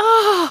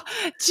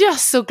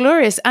 Just so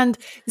glorious. And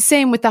the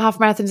same with the half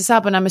marathon des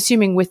Sables, and I'm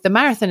assuming with the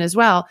marathon as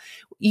well.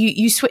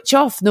 You switch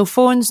off, no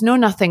phones, no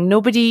nothing,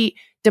 nobody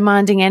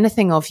demanding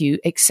anything of you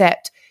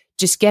except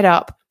just get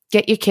up,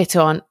 get your kit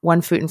on,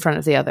 one foot in front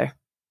of the other.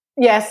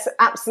 Yes,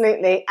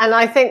 absolutely. And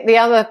I think the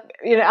other,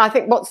 I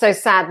think what's so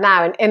sad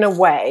now, and in a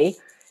way,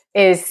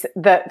 is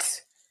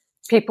that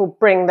people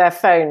bring their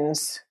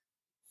phones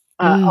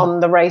on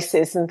the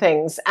races and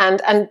things,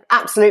 and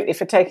absolutely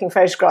for taking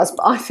photographs.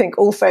 But I think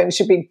all phones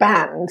should be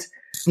banned.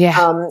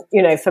 Yeah.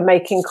 For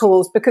making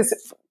calls, because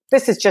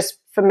this is just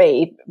for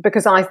me,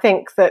 because I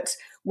think that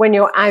when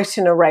you're out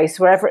in a race,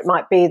 wherever it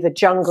might be, the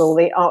jungle,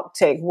 the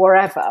Arctic,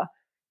 wherever,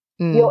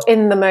 you're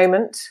in the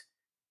moment.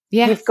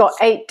 Yeah. You've got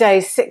 8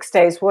 days, 6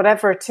 days,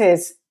 whatever it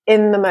is,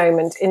 in the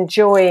moment,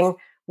 enjoying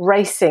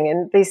racing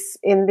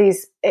in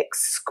these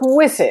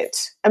exquisite,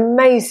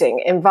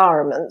 amazing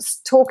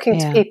environments, talking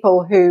to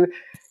people who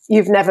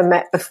you've never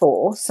met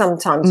before.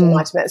 Sometimes you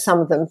might have met some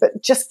of them, but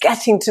just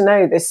getting to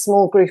know this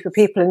small group of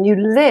people, and you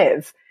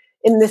live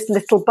in this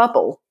little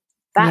bubble.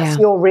 That's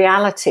your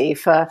reality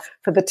for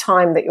the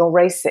time that you're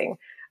racing.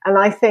 And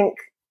I think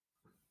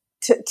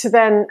to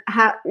then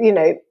have,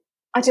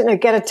 I don't know,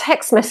 get a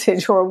text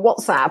message or a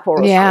WhatsApp or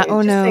something.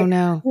 Oh, no,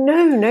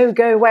 think, no,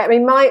 go away. I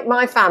mean,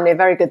 my family are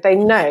very good. They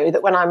know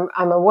that when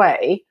I'm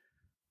away,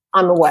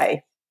 I'm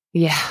away.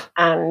 Yeah.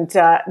 And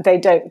they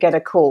don't get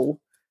a call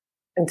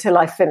until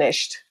I've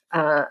finished.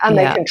 And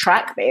they can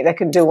track me. They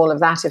can do all of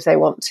that if they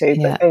want to,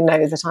 but they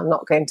know that I'm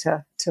not going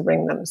to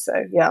ring them. So,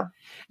 yeah.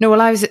 No, well,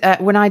 I was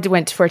when I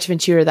went to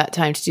Fuerteventura that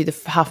time to do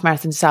the half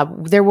marathon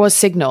sub, there was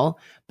signal,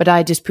 but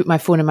I just put my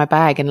phone in my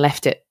bag and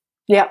left it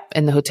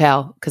in the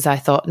hotel because I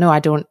thought, no, I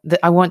don't.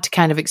 I want to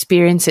kind of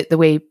experience it the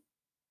way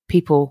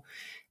people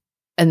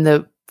in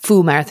the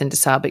full marathon des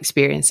Sables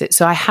experience it.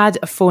 So I had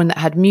a phone that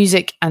had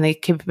music and the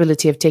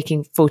capability of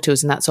taking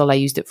photos, and that's all I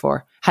used it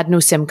for. Had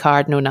no SIM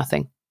card, no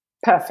nothing.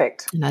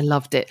 Perfect. And I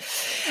loved it.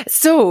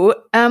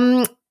 So,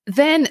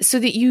 then, so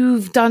that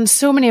you've done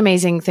so many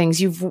amazing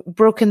things, you've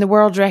broken the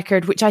world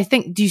record, which I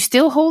think, do you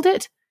still hold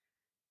it?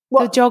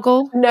 The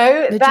joggle?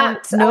 No,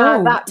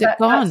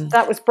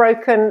 that was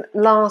broken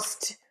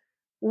last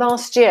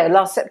year,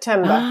 last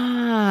September,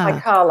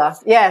 by Carla.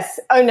 Yes.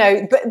 Oh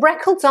no, but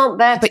records aren't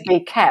there to be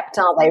kept,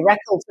 are they?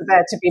 Records are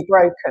there to be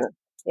broken.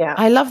 Yeah.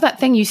 I love that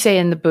thing you say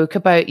in the book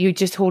about you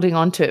just holding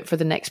on to it for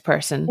the next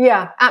person.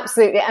 Yeah,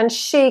 absolutely. And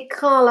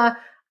Carla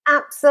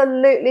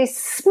absolutely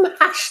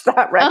smashed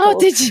that record. Oh,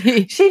 did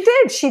she? She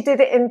did. She did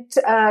it in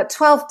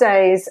 12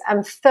 days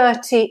and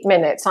 30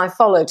 minutes. I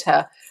followed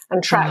her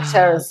and tracked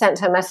her and sent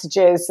her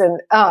messages,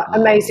 and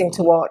amazing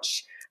to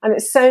watch. And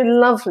it's so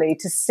lovely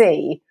to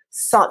see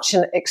such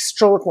an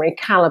extraordinary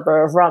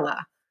caliber of runner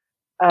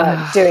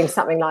doing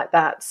something like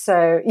that.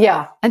 So,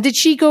 yeah. And did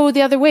she go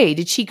the other way?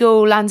 Did she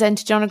go Land's End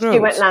to John O'Groats? She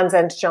went Land's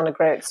End to John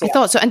O'Groats, yeah. I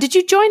thought so. And did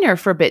you join her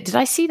for a bit? Did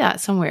I see that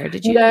somewhere?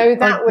 Did you? No,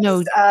 that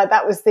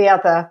was the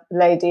other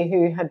lady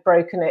who had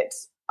broken it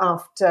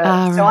after.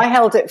 So I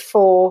held it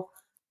for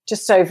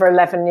just over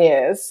 11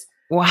 years.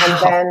 Wow.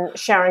 And then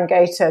Sharon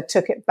Gator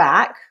took it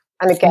back.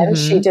 And again,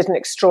 she did an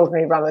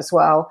extraordinary run as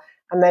well.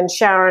 And then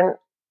Sharon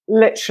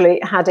literally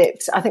had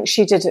it, I think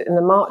she did it in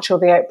the March or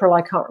the April,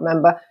 I can't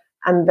remember.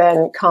 And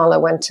then Carla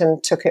went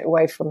and took it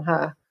away from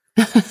her.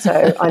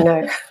 So I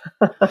know.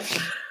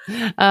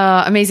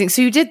 Amazing.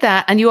 So you did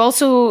that. And you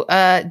also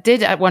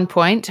did at one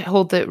point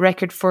hold the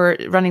record for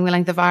running the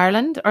length of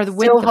Ireland or the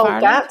width of Ireland. Still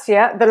hold that,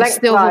 yeah. The length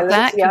still of hold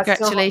Ireland. that.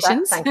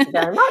 Congratulations. Thank you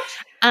very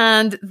much.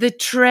 And the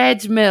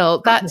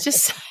treadmill, that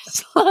just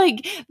sounds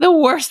like the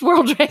worst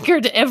world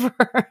record ever.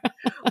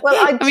 Well,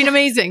 I mean,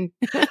 amazing.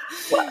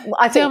 Well,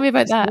 I think tell me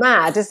about that.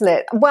 Mad, isn't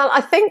it? Well,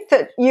 I think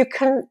that you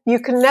can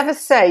never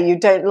say you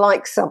don't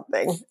like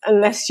something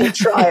unless you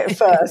try it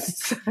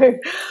first. So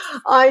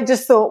I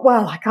just thought,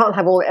 well, I can't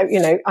have all,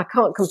 I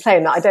can't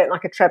complain that I don't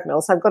like a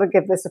treadmill, so I've got to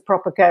give this a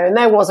proper go. And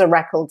there was a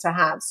record to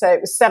have. So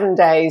it was 7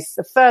 days,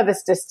 the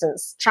furthest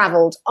distance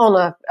travelled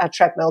on a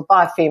treadmill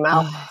by a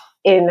female.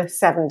 In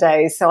 7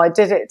 days. So I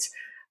did it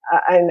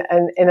in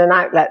an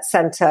outlet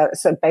centre,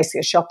 so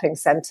basically a shopping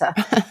centre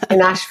in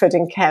Ashford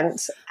in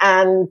Kent.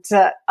 And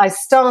I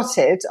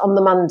started on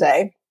the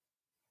Monday.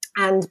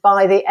 And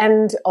by the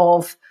end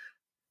of,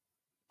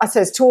 I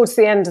suppose towards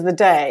the end of the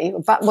day,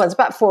 it was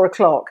about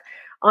 4:00,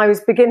 I was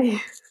beginning,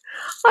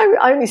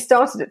 I only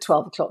started at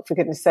 12:00, for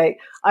goodness sake.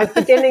 I was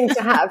beginning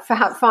to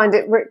find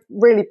it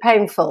really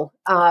painful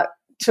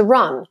to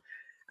run.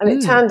 And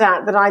it turned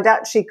out that I'd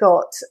actually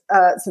got,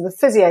 so the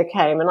physio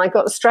came and I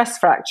got a stress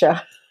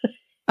fracture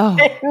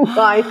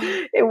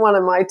in one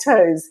of my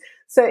toes.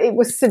 So it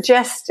was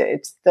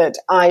suggested that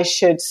I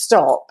should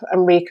stop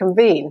and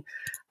reconvene.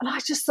 And I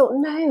just thought,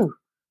 no,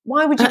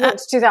 why would you want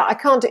to do that? I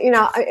can't,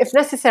 if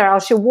necessary, I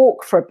should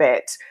walk for a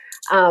bit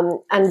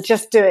and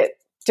just do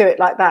it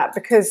like that,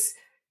 because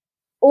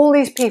all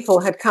these people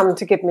had come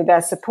to give me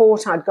their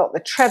support. I'd got the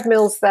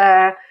treadmills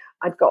there.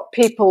 I'd got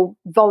people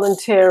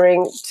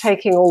volunteering,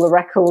 taking all the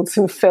records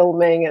and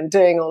filming and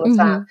doing all of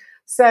that.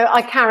 So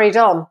I carried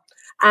on,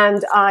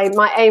 and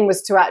my aim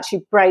was to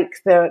actually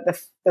break the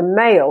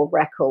male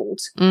record,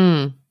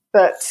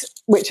 but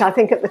which I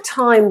think at the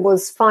time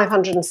was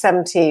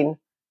 517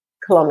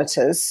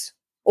 kilometres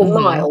or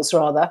miles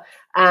rather,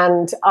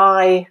 and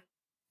I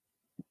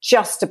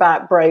just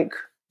about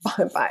broke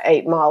by about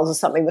 8 miles or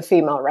something the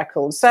female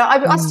record. So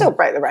I still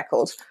break the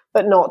record,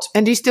 but not.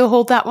 And do you still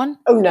hold that one?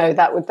 Oh no,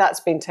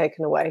 that's been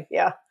taken away.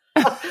 Yeah.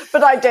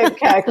 But I don't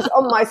care, because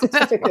on my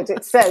certificate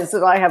it says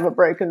that I have a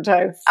broken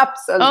toe.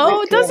 Absolutely.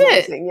 Oh, does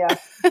amazing. It?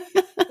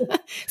 Yeah.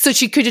 So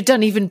she could have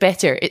done even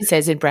better, it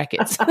says in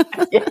brackets.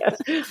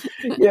 Yes.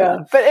 Yeah.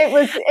 But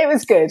it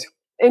was good.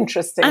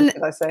 Interesting,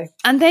 should I say.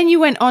 And then you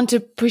went on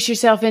to push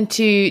yourself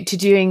into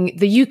doing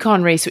the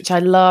Yukon race, which I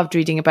loved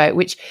reading about,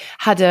 which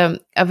had a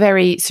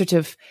very sort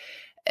of,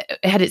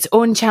 it had its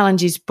own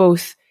challenges,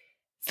 both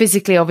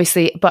physically,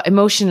 obviously, but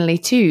emotionally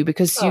too,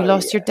 because you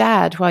lost your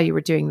dad while you were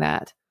doing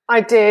that.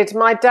 I did.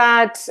 My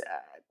dad,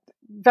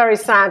 very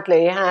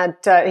sadly,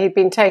 he'd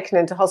been taken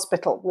into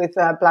hospital with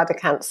bladder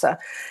cancer.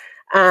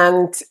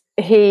 And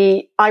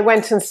I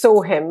went and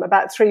saw him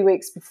about 3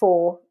 weeks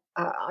before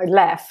I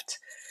left.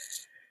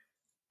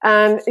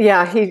 And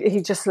yeah,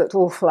 he just looked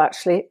awful,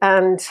 actually.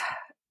 And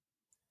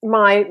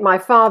my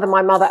father,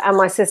 my mother, and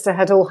my sister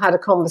had all had a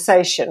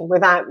conversation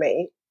without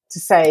me to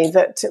say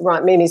that,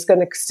 right, Mimi's going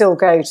to still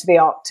go to the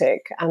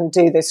Arctic and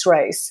do this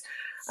race.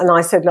 And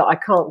I said, look, I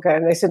can't go.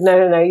 And they said,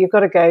 no, you've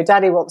got to go.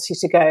 Daddy wants you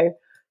to go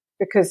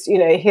because, you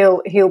know,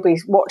 he'll be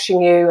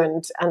watching you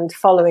and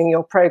following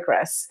your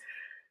progress.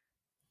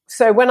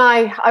 So when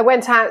I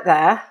went out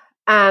there,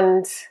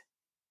 and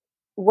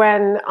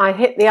when I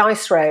hit the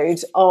ice road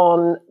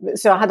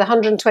so I had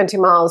 120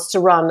 miles to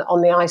run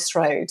on the ice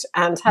road,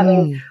 and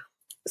having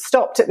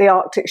stopped at the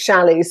Arctic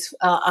Chalets,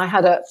 I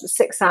had a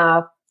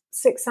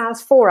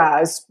 4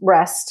 hours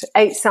rest,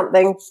 ate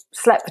something,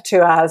 slept for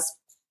 2 hours,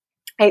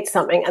 ate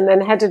something, and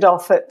then headed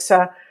off at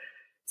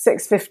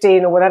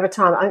 6:15 or whatever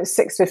time, I think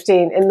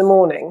 6:15 in the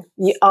morning,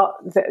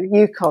 the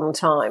Yukon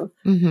time.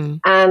 Mm-hmm.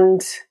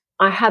 And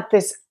I had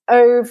this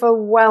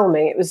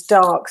overwhelming, it was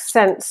dark,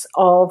 sense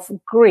of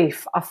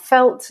grief. I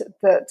felt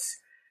that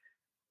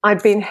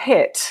I'd been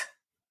hit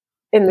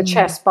in the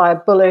chest by a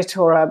bullet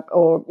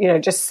or you know,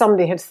 just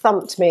somebody had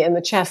thumped me in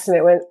the chest, and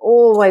it went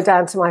all the way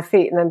down to my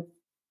feet and then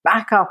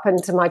back up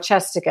into my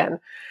chest again.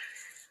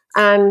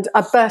 And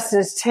I burst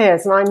into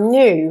tears, and I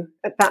knew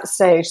at that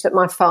stage that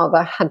my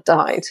father had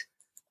died,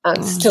 and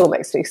it still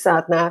makes me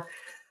sad now.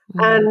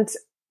 And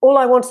all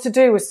I wanted to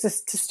do was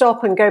just to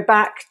stop and go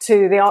back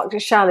to the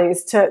Arctic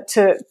Chalets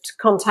to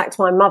contact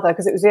my mother,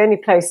 because it was the only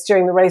place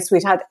during the race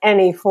we'd had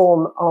any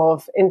form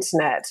of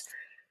internet.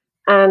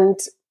 And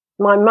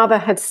my mother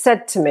had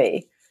said to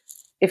me,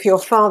 if your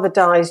father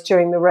dies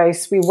during the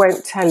race, we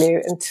won't tell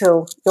you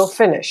until you're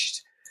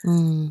finished.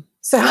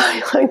 So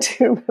I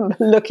do remember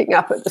looking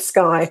up at the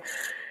sky,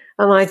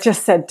 and I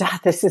just said, Dad,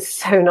 this is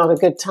so not a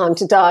good time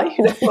to die.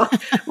 You know,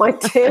 my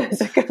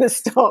tears are going to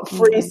start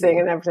freezing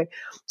and everything.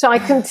 So I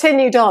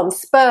continued on,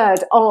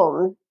 spurred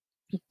on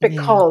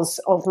because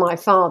of my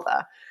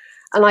father.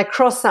 And I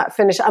crossed that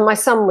finish. And my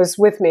son was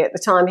with me at the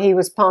time. He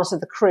was part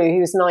of the crew. He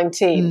was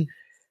 19.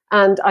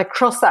 And I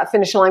crossed that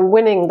finish line,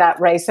 winning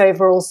that race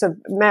overall. So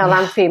male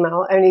and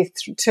female, only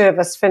 2 of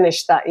us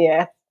finished that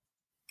year.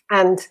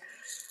 And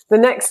the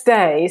next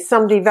day,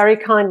 somebody very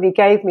kindly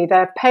gave me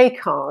their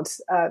payphone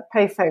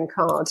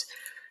card,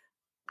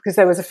 because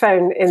there was a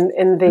phone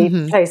in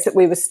the place that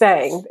we were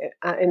staying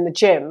in the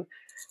gym.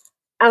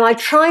 And I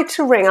tried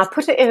to ring, I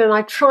put it in, and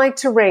I tried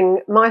to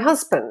ring my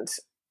husband.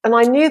 And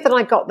I knew that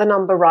I got the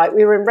number right.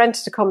 We were in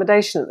rented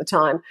accommodation at the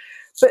time,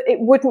 but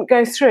it wouldn't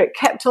go through. It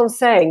kept on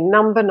saying,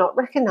 number not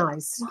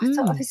recognized. I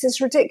thought, this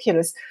is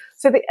ridiculous.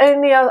 So the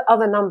only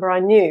other number I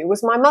knew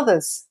was my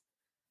mother's.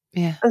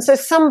 Yeah. And so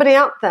somebody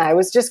up there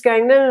was just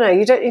going, no,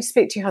 you don't need to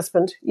speak to your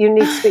husband. You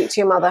need to speak to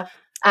your mother.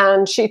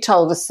 And she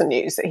told us the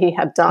news that he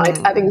had died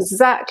at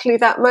exactly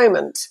that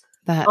moment.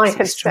 I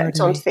had stepped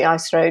onto the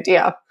ice road.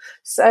 Yeah.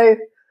 So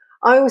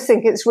I always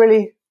think it's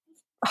really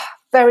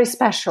very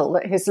special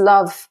that his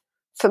love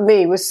for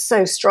me was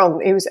so strong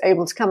that he was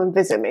able to come and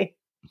visit me.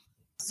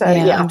 So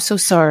yeah. I'm so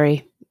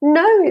sorry.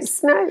 No,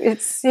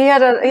 he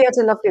had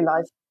a lovely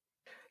life.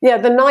 Yeah,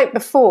 the night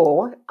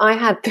before, I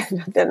had.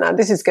 Now,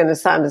 this is going to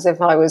sound as if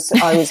I was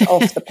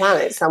off the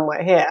planet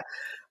somewhere here.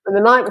 But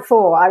the night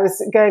before, I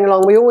was going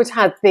along. We always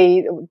had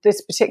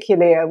this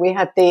particular year. We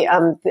had the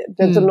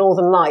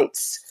Northern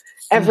Lights.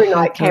 Every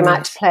night came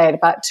out to play at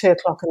about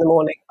 2:00 in the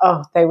morning.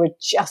 Oh, they were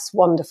just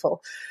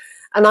wonderful.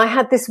 And I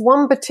had this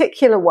one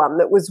particular one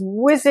that was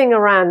whizzing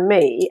around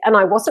me, and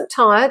I wasn't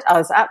tired. I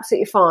was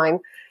absolutely fine,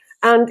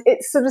 and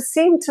it sort of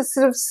seemed to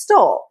sort of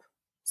stop.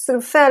 Sort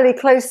of fairly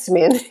close to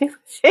me, and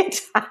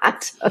it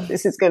had,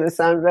 this is going to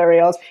sound very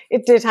odd,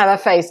 it did have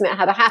a face and it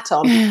had a hat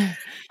on.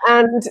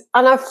 And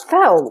I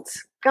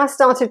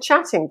started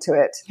chatting to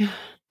it.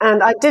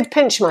 And I did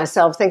pinch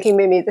myself thinking,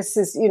 Mimi, this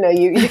is, you know,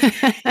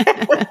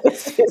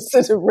 this is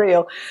sort of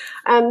real.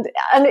 And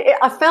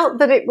I felt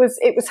that it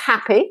was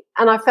happy,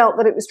 and I felt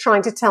that it was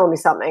trying to tell me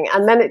something.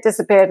 And then it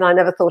disappeared, and I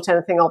never thought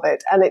anything of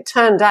it. And it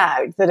turned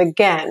out that,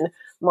 again,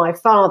 my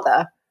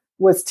father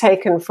was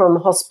taken from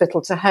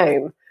hospital to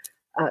home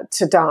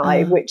to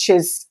die, which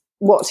is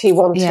what he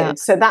wanted. Yeah.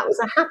 So that was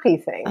a happy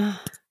thing.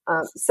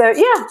 So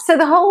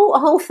the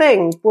whole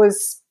thing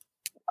was,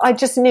 I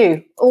just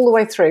knew all the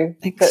way through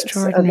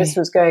that this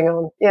was going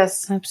on.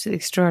 Yes. Absolutely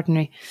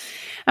extraordinary.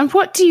 And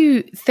what do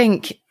you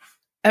think,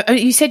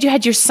 you said you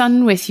had your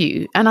son with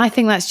you, and I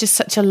think that's just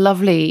such a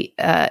lovely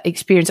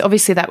experience.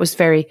 Obviously that was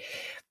very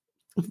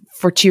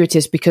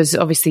fortuitous, because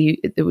obviously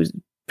there was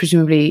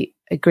presumably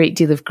a great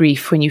deal of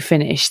grief when you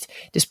finished,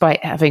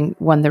 despite having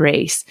won the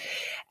race.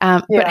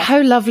 But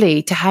how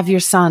lovely to have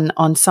your son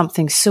on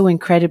something so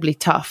incredibly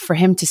tough, for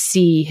him to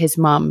see his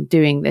mum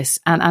doing this.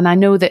 And I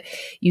know that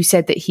you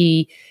said that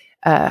he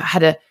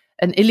had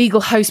an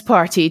illegal house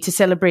party to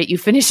celebrate you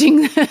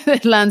finishing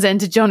Land's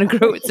End to John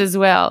O'Groats as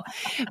well.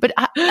 But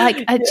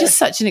just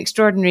such an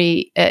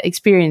extraordinary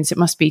experience it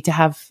must be to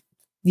have,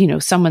 you know,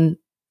 someone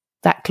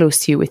that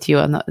close to you with you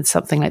on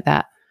something like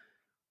that.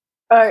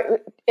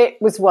 It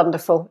was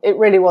wonderful. It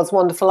really was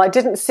wonderful. I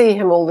didn't see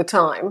him all the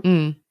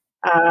time.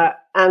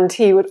 And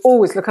he would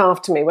always look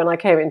after me when I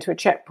came into a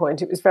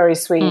checkpoint. It was very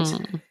sweet.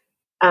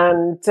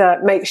 and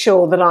make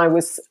sure that I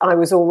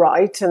was all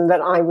right and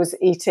that I was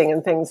eating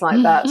and things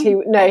like that.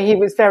 He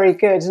was very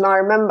good. And I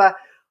remember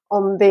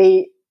on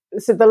the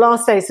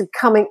last days of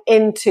coming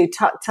into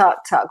Tuk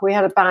Tuk Tuk, we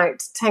had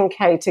about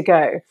 10K to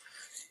go.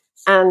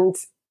 And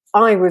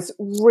I was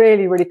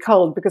really, really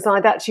cold because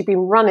I'd actually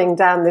been running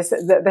down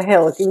the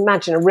hill. If you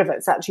imagine a river,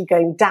 it's actually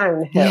going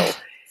downhill. Yeah.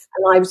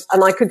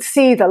 And I could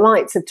see the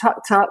lights of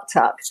Tuk Tuk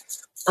Tuk.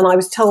 And I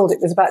was told it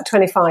was about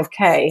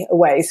 25K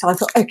away. So I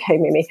thought, okay,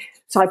 Mimi.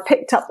 So I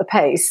picked up the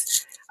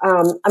pace.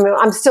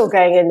 I'm still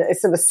going in a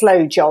sort of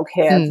slow jog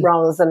here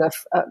rather than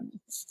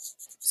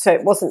so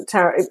it wasn't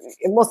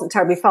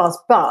terribly fast,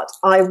 but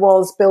I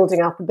was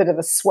building up a bit of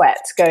a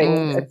sweat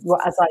going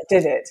as I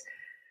did it.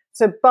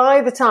 So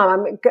by the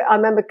time I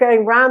remember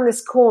going round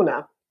this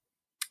corner,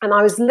 and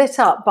I was lit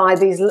up by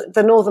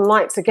the Northern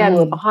Lights again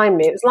were behind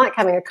me. It was like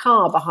having a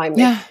car behind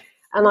me. Yeah.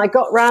 And I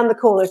got round the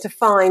corner to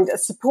find a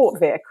support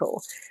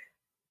vehicle.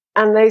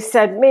 And they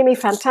said, Mimi,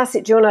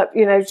 fantastic. Do you want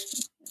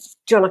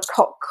a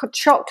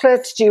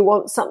chocolate? Do you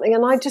want something?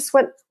 And I just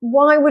went,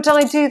 why would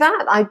I do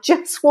that? I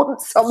just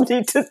want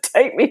somebody to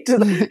take me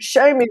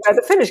show me where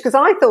the finish, because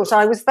I thought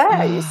I was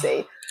there, you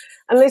see.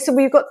 And they said,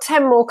 well, you've got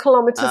 10 more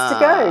kilometres to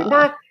go.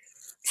 Now, 10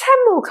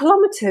 more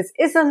kilometres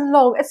is it's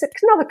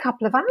another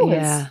couple of hours.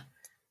 Yeah.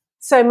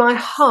 So my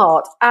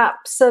heart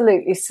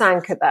absolutely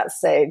sank at that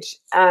stage.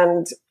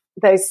 And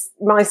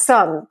my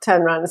son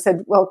turned around and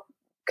said, well,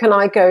 could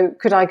I go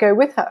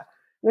with her?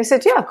 And they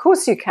said, yeah, of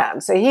course you can.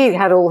 So he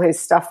had all his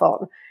stuff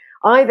on.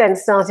 I then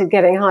started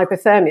getting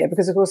hypothermia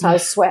because, of course,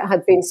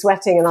 had been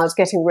sweating and I was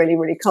getting really,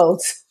 really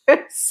cold.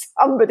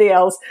 Somebody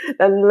else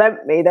then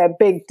lent me their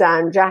big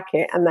down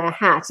jacket and their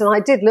hat. And I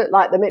did look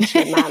like the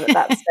Michelin man at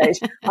that stage.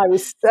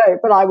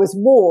 But I was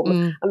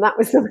warm and that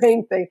was the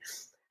main thing.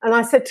 And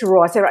I said to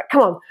Roy, right,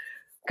 come on,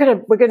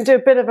 we're going to do a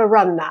bit of a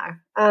run now.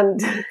 And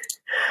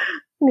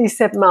he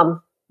said,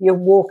 Mum, you're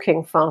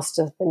walking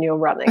faster than you're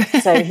running.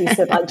 So he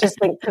said, I just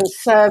think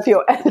conserve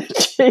your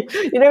energy.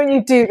 You know, when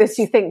you do this,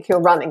 you think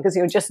you're running because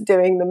you're just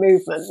doing the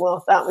movement.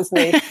 Well, that was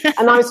me.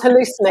 And I was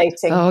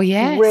hallucinating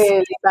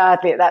really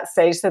badly at that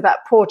stage. So that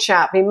poor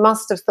chap, he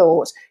must have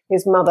thought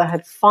his mother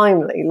had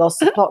finally lost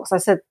the plot. So I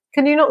said,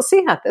 can you not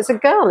see her? There's a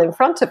girl in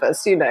front of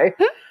us, you know.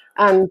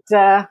 And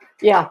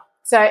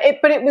so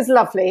it was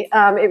lovely.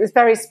 It was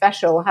very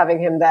special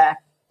having him there,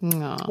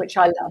 which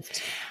I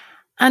loved.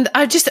 And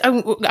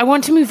I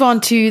want to move on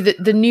to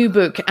the new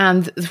book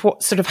and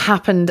what sort of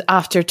happened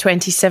after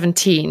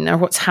 2017 or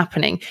what's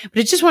happening. But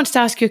I just wanted to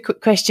ask you a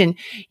quick question.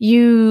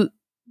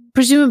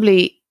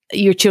 Presumably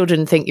your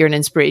children think you're an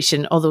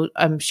inspiration, although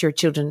I'm sure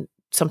children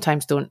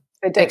sometimes don't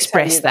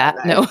express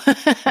that. No.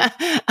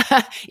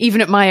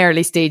 Even at my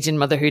early stage in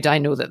motherhood, I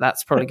know that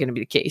that's probably going to be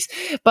the case.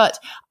 But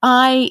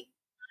I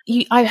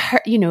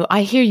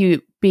hear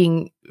you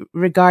being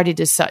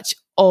regarded as such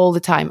all the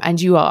time,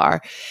 and you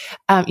are.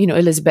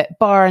 Elizabeth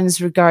Barnes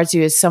regards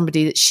you as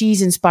somebody that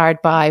she's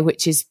inspired by,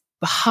 which is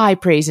high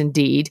praise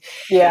indeed.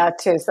 Yeah,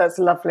 it is. That's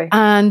lovely.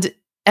 And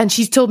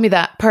she's told me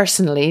that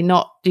personally,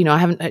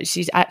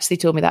 she's actually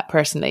told me that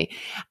personally.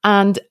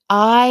 And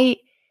I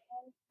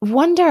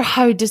wonder,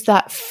 how does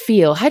that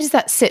feel? How does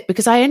that sit?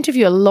 Because I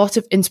interview a lot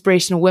of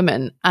inspirational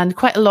women, and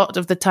quite a lot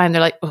of the time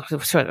they're like, oh,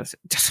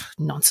 just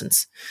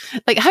nonsense.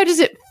 Like, how does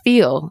it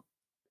feel?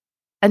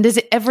 And does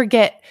it ever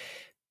get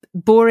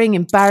boring,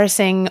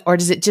 embarrassing, or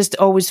does it just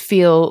always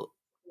feel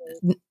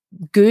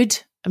good?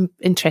 I'm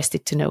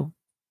interested to know.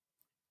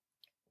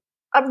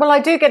 Well, I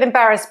do get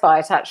embarrassed by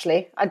it,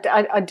 actually.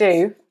 I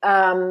do.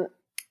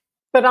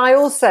 But I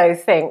also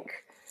think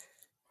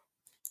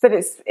that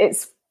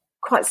it's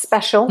quite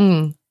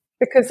special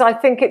because I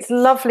think it's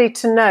lovely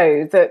to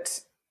know that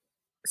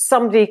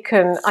somebody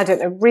can, I don't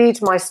know, read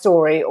my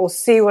story or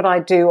see what I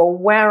do or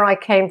where I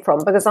came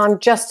from, because I'm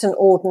just an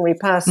ordinary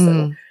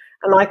person.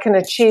 And I can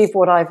achieve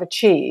what I've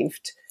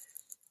achieved.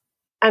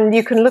 And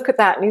you can look at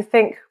that and you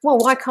think, well,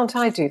 why can't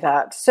I do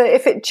that? So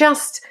if it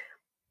just,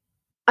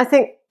 I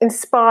think,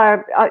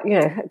 inspire, I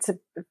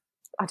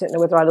don't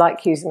know whether I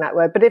like using that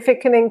word, but if it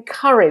can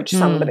encourage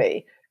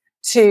somebody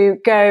to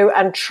go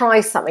and try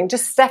something,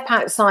 just step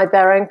outside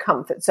their own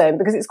comfort zone,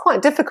 because it's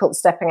quite difficult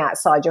stepping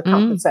outside your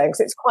comfort zone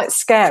because it's quite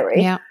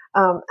scary. Yeah.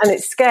 And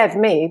it scared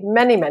me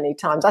many, many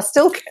times. I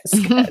still get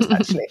scared,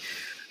 actually.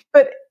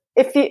 But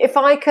if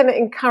I can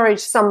encourage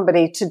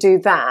somebody to do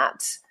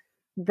that,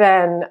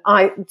 then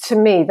to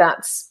me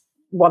that's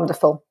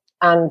wonderful.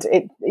 And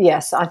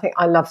I think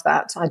I love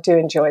that. I do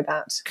enjoy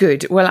that.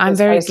 Good. Well, I'm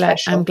very glad.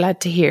 Special. I'm glad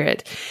to hear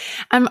it.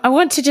 I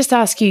want to just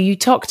ask you. You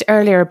talked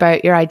earlier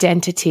about your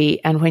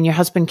identity and when your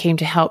husband came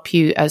to help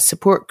you as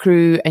support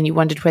crew, and you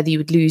wondered whether you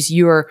would lose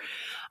your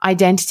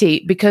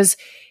identity, because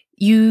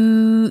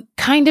you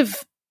kind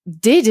of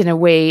did, in a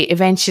way,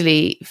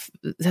 eventually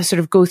sort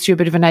of go through a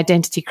bit of an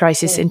identity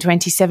crisis in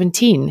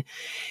 2017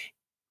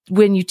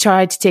 when you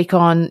tried to take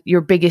on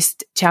your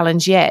biggest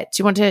challenge yet.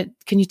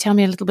 Can you tell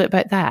me a little bit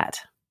about that?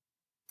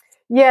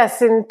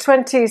 Yes, in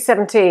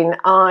 2017,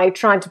 I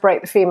tried to break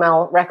the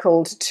female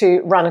record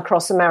to run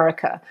across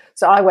America.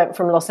 So I went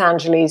from Los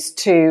Angeles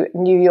to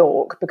New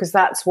York because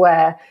that's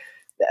where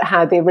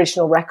how the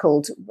original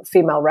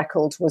female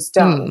record was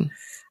done.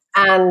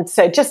 And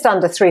so just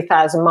under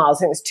 3,000 miles,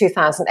 I think it's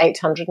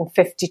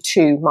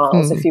 2,852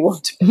 miles, if you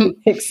want to be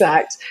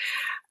exact.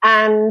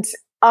 And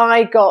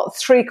I got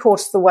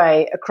 3/4 of the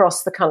way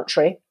across the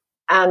country,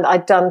 and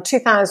I'd done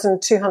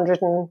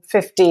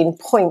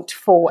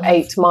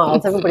 2,215.48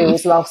 miles. Everybody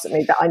always laughs at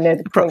me that I know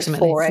the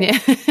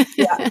 0.48.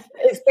 Yeah.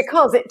 It's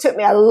because it took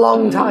me a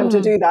long time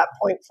to do that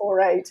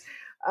 0.48.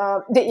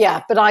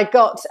 But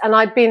and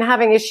I'd been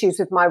having issues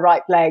with my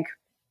right leg,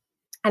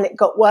 and it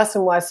got worse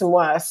and worse and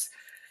worse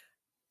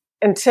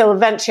until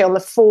eventually on the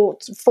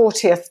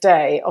 40th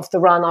day of the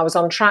run, I was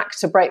on track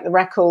to break the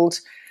record.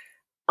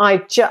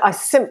 I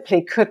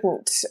simply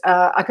couldn't,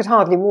 I could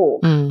hardly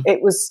walk.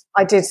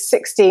 I did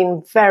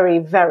 16 very,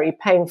 very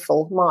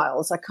painful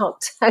miles. I can't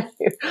tell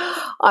you.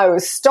 I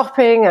was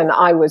stopping and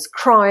I was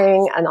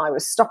crying, and I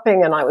was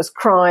stopping and I was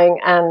crying.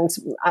 And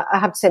I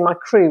have to say my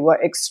crew were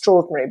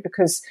extraordinary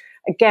because,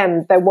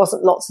 again, there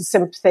wasn't lots of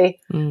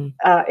sympathy.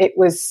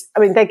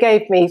 They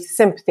gave me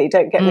sympathy,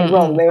 don't get me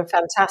wrong. They were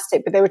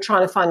fantastic, but they were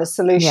trying to find a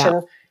solution.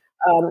 Yeah.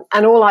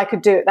 And all I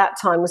could do at that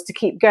time was to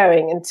keep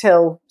going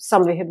until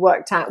somebody had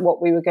worked out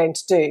what we were going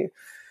to do.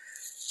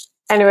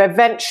 Anyway,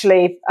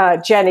 eventually,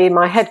 Jenny,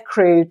 my head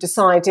crew,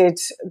 decided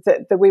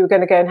that we were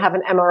going to go and have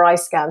an MRI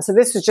scan. So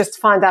this was just to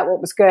find out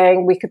what was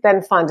going. We could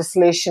then find a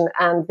solution,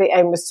 and the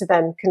aim was to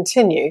then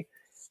continue.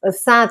 But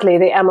sadly,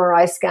 the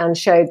MRI scan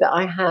showed that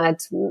I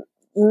had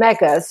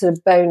mega sort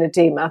of bone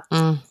edema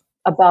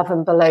above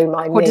and below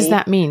my knee. What does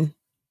that mean?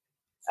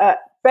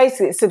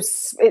 Basically,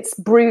 it's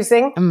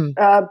bruising,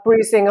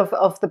 bruising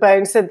of the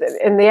bone. So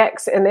in the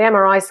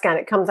MRI scan,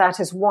 it comes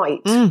out as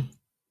white.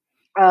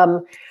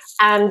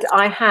 And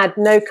I had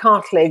no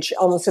cartilage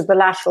on sort of the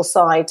lateral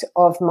side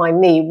of my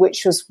knee,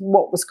 which was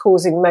what was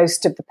causing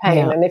most of the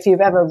pain. Yeah. And if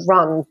you've ever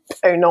run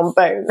bone on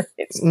bone,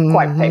 it's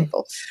quite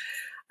painful.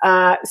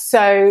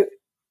 So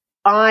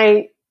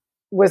I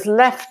was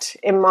left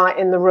in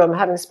the room,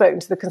 having spoken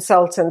to the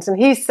consultant, and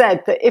he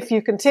said that if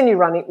you continue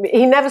running,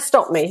 he never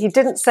stopped me. He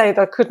didn't say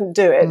that I couldn't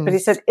do it, but he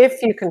said,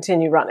 if you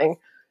continue running,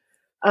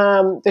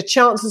 the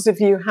chances of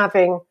you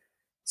having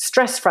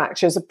stress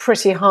fractures are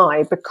pretty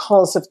high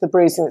because of the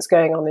bruising that's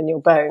going on in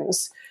your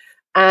bones.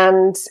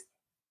 And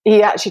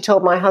he actually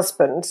told my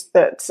husband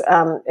that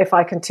if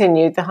I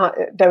continued,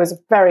 there was a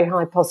very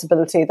high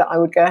possibility that I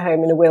would go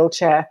home in a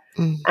wheelchair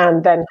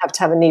and then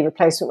have a knee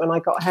replacement when I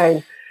got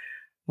home.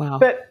 Wow.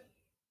 But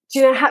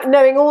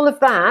knowing all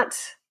of that,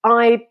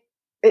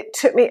 it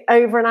took me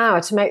over an hour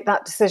to make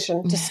that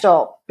decision to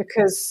stop,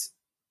 because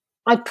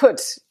I'd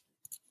put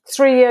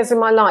 3 years of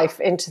my life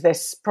into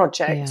this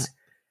project.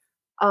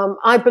 Yeah.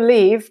 I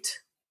believed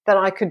that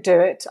I could do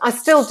it. I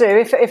still do.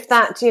 If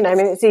that,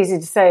 it's easy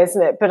to say,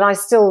 isn't it? But I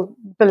still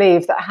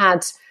believe that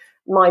had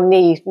my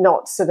knee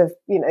not sort of,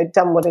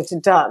 done what it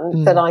had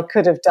done, that I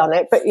could have done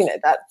it. But,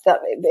 that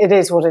it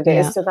is what it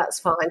is. So that's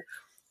fine.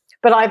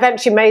 But I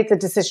eventually made the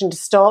decision to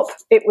stop.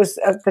 It was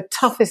the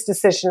toughest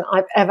decision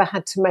I've ever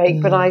had to make,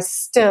 but I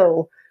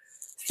still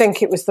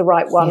think it was the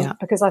right one,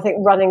 because I think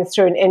running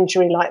through an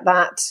injury like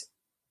that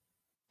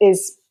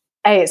is,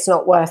 it's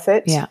not worth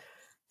it. Yeah.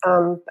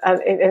 And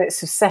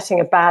it's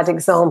setting a bad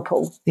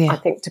example, I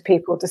think, to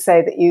people to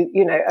say that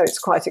it's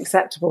quite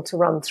acceptable to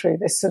run through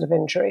this sort of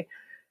injury.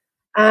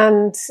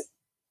 And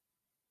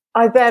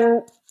I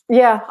then...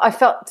 I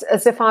felt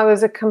as if I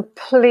was a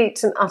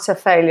complete and utter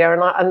failure,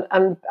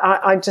 and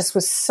I just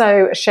was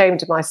so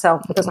ashamed of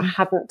myself because I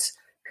hadn't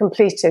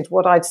completed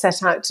what I'd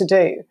set out to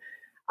do.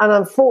 And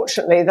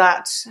unfortunately,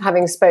 that,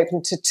 having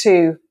spoken to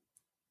 2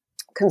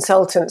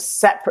 consultants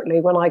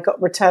separately when I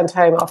got returned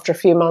home after a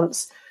few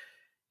months,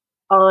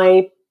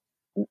 I,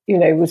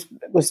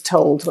 was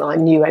told, and I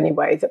knew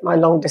anyway, that my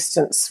long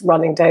distance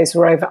running days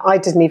were over. I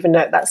didn't even know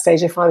at that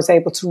stage if I was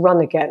able to run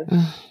again.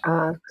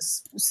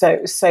 So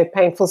it was so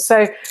painful.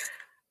 So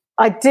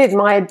I did.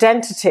 My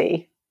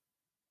identity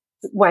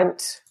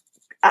went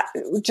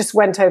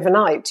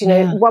overnight.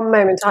 One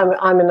moment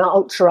I'm an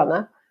ultra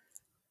runner.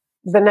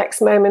 The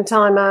next moment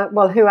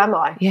who am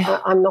I?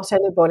 Yeah. I'm not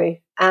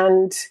anybody.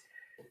 And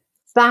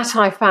that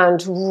I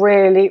found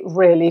really,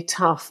 really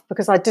tough,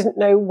 because I didn't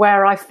know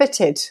where I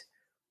fitted.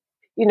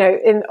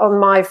 On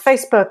my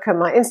Facebook and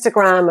my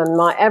Instagram and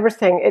my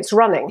everything, it's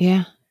running.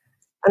 Yeah.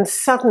 And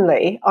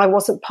suddenly I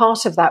wasn't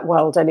part of that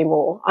world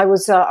anymore. I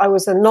was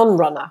a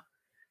non-runner.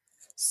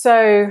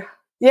 So,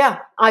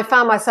 I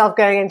found myself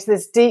going into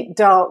this deep,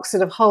 dark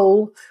sort of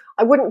hole.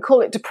 I wouldn't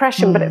call it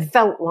depression, but it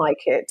felt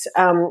like it.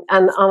 And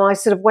I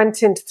sort of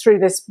went through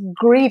this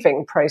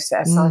grieving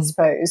process, I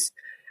suppose.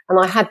 And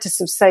I had to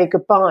sort of say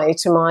goodbye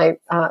to my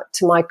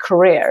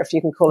career, if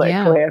you can call it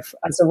a career,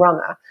 as a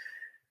runner.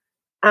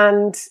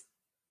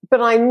 But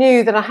I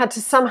knew that I had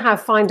to somehow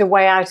find a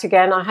way out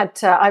again.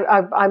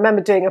 I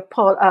remember doing a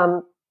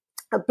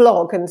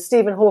blog, and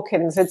Stephen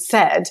Hawkins had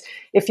said,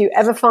 if you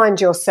ever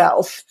find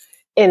yourself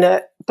in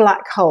a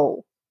black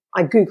hole,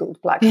 I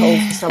Googled black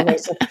holes for some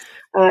reason,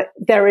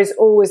 there is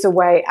always a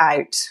way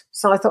out.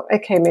 So I thought,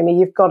 okay, Mimi,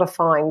 you've got to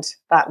find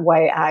that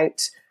way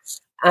out.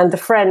 And the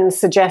friend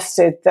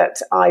suggested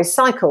that I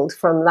cycled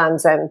from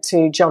Land's End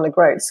to John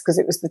O'Groats because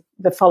it was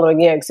the following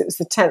year, because it was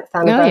the 10th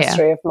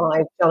anniversary of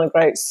my John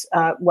O'Groats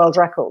world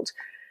record.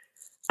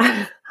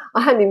 I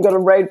hadn't even got a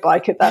road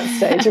bike at that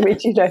stage. I mean,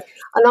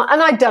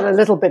 and I'd done a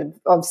little bit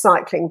of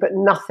cycling, but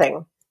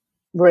nothing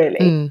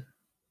really.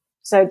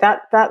 So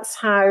that's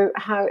how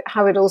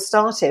it all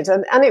started.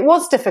 And it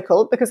was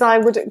difficult because I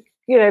would,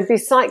 be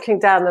cycling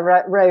down the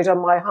road on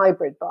my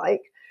hybrid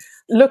bike,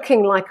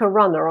 looking like a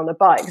runner on a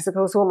bike, because of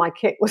course all my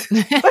kit was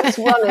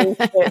running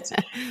kit.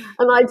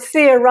 And I'd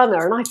see a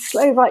runner and I'd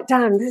slow right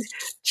down,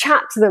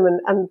 chat to them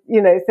and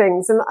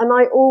things. And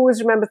I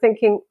always remember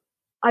thinking,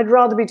 I'd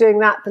rather be doing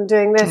that than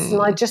doing this. And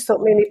I just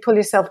thought, Mimi, pull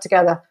yourself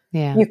together.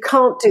 Yeah. You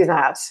can't do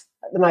that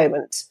at the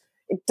moment.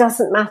 It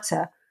doesn't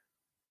matter,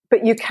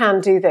 but you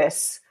can do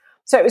this.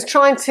 So it was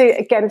trying to,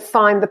 again,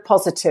 find the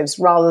positives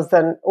rather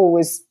than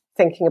always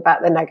thinking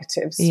about the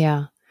negatives.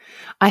 Yeah.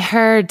 I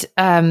heard,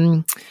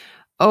 I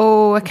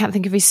can't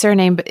think of his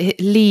surname, but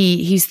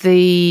Lee, he's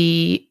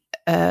the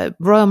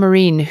Royal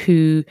Marine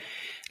who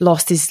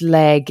lost his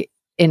leg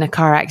in a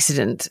car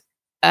accident.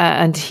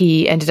 And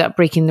he ended up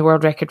breaking the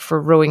world record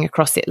for rowing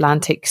across the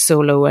Atlantic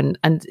solo and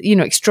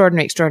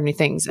extraordinary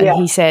things. And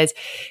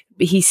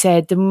he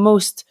said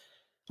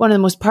one of the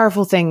most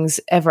powerful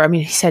things ever. I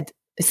mean, he said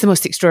it's the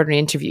most extraordinary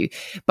interview,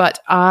 but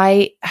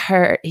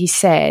he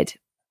said,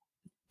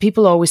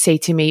 people always say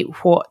to me,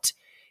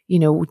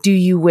 do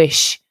you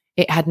wish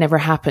it had never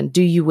happened?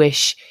 Do you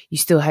wish you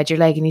still had your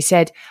leg? And he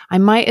said, I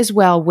might as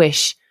well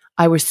wish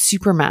I was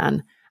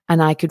Superman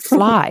and I could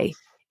fly.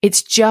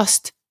 It's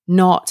just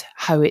not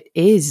how it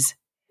is.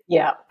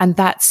 Yeah. And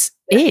that's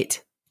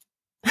it.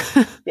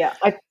 Yeah.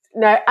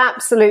 No,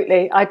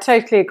 absolutely. I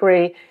totally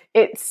agree.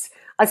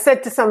 I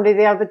said to somebody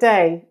the other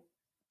day,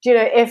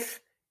 if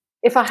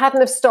I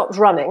hadn't have stopped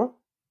running,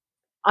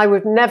 I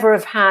would never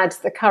have had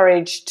the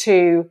courage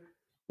to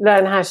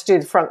learn how to do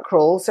the front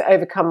crawl, to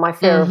overcome my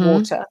fear of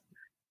water.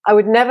 I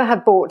would never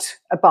have bought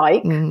a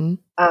bike.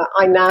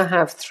 I now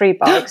have 3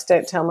 bikes.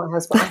 Don't tell my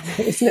husband.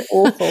 Isn't it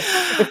awful?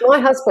 If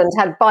my husband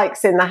had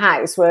bikes in the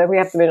house where we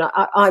have them in,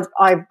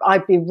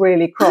 I'd be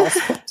really cross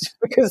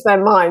because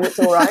they're mine. It's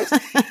all right.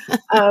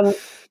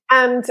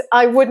 And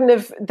I wouldn't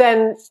have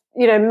then,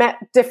 met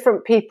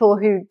different people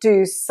who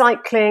do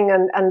cycling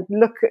and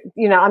look at,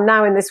 I'm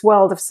now in this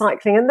world of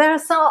cycling, and there are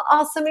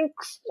some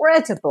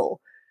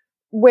incredible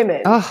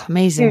women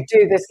amazing, who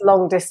do this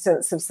long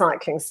distance of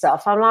cycling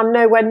stuff. And I'm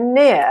nowhere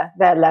near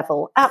their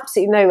level,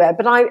 absolutely nowhere,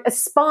 but I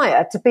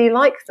aspire to be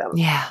like them.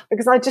 Yeah.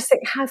 Because I just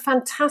think how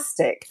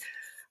fantastic.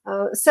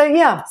 So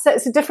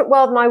it's a different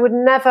world, and I would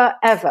never,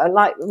 ever,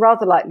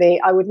 rather like Lee,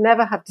 I would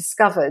never have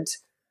discovered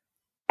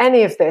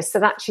any of this,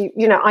 that actually,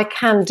 I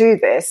can do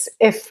this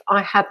if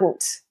I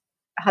hadn't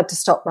had to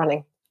stop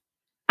running.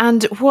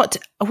 And what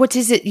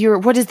is it?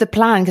 What is the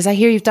plan? Because I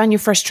hear you've done your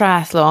first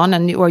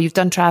triathlon, or you've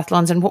done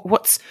triathlons, and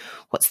what's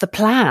the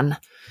plan?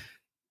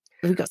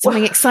 We've got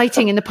something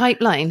exciting in the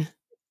pipeline.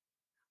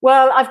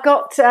 Well,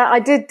 I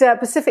did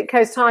Pacific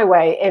Coast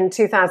Highway in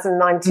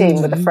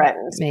 2019 with a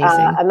friend,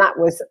 and that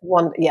was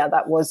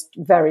that was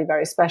very,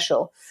 very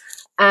special.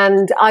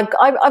 And I've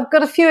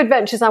got a few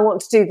adventures I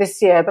want to do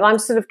this year, but I'm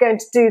sort of going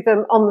to do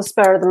them on the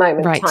spur of the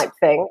moment type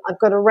thing. I've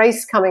got a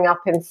race coming up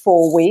in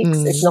 4 weeks.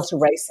 It's not a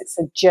race, it's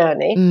a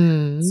journey.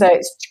 So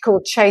it's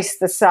called Chase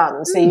the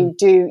Sun. So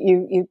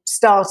you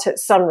start at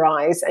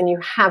sunrise, and you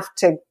have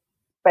to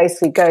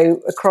basically go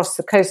across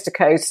the coast to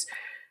coast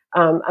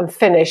and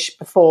finish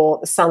before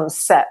the sun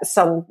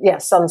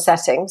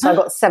setting. So I've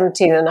got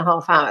 17 and a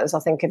half hours, I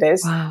think it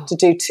is, to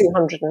do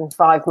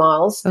 205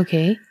 miles.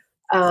 Okay.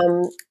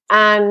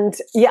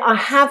 I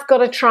have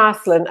got a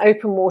triathlon,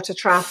 open water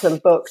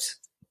triathlon booked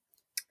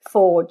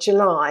for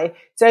July.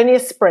 It's only a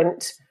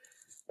sprint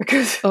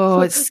because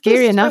it's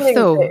scary enough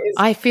though.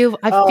 I feel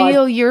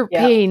your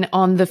pain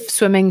on the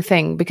swimming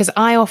thing, because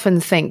I often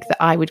think that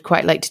I would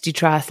quite like to do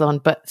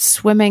triathlon, but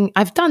swimming,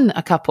 I've done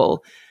a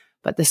couple,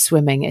 but the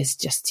swimming is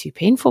just too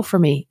painful for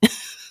me.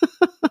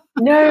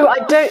 No, I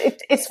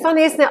don't. It's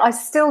funny, isn't it? I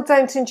still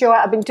don't enjoy it.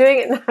 I've been doing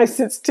it now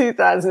since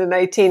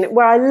 2018,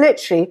 where I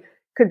literally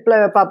could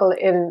blow a bubble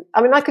in.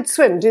 I mean, I could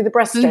swim, do the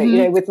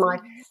breaststroke, with my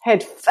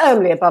head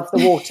firmly above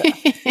the water,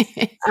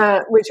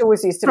 which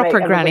always used to proper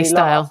make granny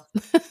style.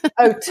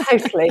 Oh,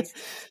 totally.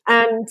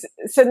 And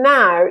so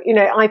now,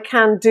 I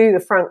can do the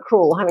front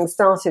crawl, having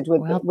started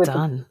with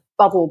the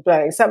bubble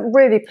blowing. So I'm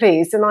really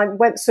pleased. And I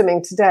went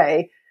swimming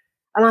today,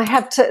 and I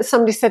had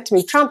somebody said to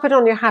me, try and put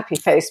on your happy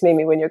face,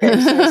 Mimi, when you're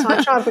going swimming. So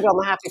I try and put on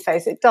the happy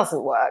face. It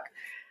doesn't work.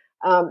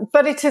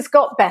 But it has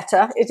got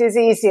better. It is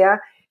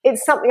easier.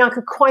 It's something I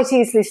could quite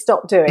easily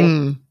stop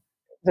doing,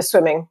 the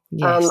swimming.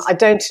 Yes. I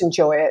don't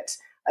enjoy it.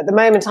 At the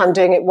moment, I'm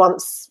doing it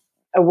once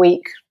a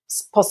week,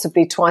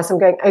 possibly twice. I'm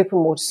going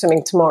open water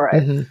swimming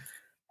tomorrow.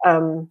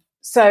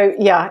 So,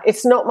 yeah,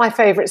 it's not my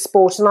favourite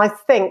sport. And I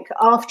think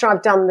after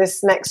I've done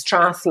this next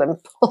triathlon,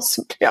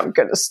 possibly I'm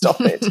going to stop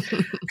it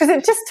because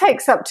it just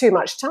takes up too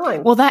much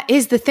time. Well, that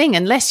is the thing.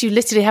 Unless you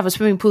literally have a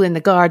swimming pool in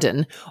the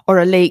garden or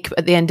a lake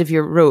at the end of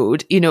your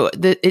road,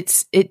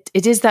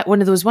 it is that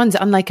one of those ones,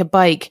 unlike a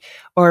bike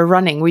or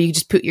running where you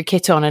just put your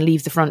kit on and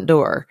leave the front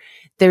door.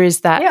 There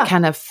is that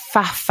kind of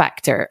faff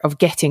factor of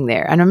getting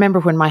there. And I remember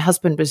when my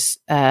husband was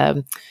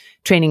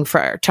training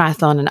for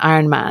triathlon and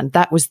Ironman,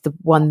 that was the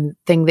one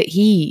thing that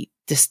he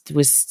just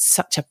was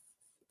such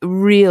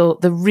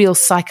the real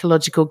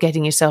psychological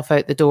getting yourself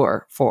out the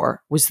door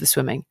for was the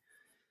swimming.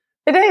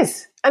 It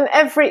is. And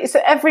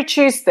every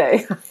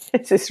Tuesday,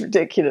 it is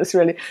ridiculous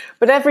really,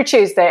 but every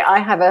Tuesday I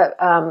have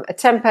a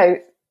tempo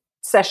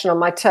session on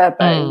my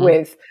turbo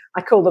with,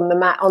 I call them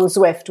on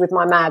Zwift with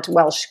my mad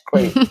Welsh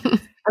group.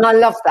 And I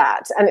love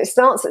that. And it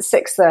starts at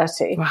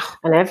 6:30. Wow.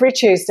 And every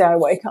Tuesday I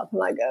wake up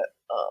and I go,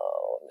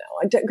 oh no,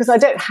 I don't, because I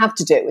don't have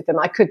to do it with them.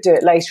 I could do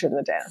it later in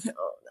the day. I think,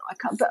 oh no, I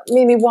can't. But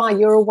Mimi, why?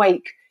 You're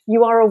awake.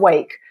 You are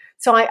awake.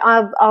 So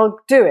I'll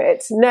do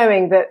it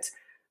knowing that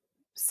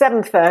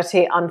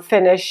 7:30 I'm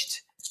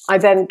finished. I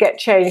then get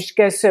changed,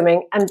 go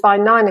swimming. And by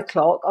 9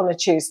 o'clock on a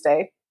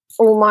Tuesday,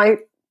 all my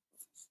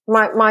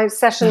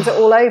sessions are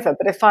all over.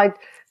 But if I,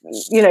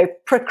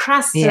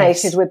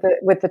 procrastinated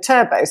with the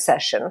turbo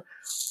session,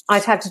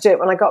 I'd have to do it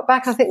when I got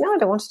back. I think, no, I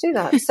don't want to do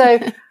that. So,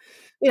 and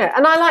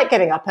I like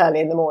getting up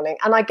early in the morning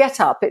and I get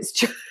up. It's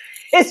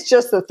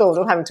just the thought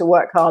of having to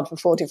work hard for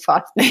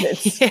 45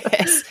 minutes.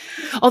 Yes.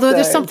 Although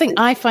there's something,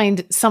 I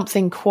find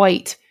something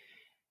quite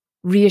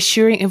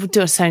reassuring.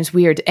 It sounds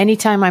weird.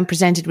 Anytime I'm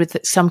presented with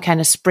some kind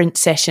of sprint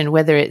session,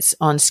 whether it's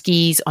on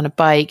skis, on a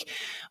bike,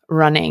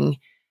 running,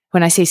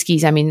 when I say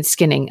skis, I mean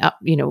skinning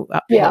uphill.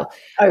 Yeah.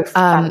 Oh,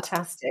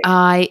 fantastic.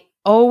 I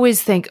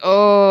always think,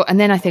 and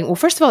then I think, well,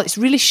 first of all, it's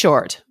really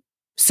short.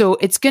 So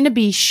it's going to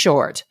be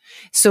short.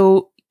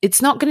 So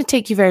it's not going to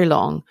take you very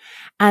long.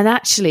 And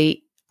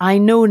actually, I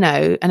know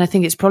now, and I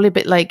think it's probably a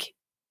bit like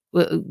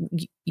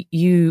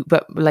you,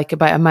 but like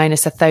about a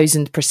minus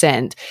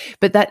 1,000%.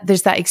 But that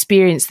there's that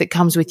experience that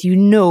comes with,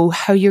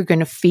 how you're going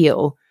to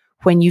feel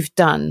when you've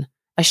done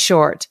a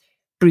short,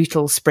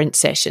 brutal sprint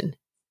session.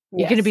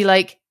 You're going to be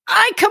like,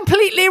 I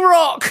completely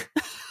rock.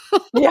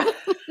 Yeah,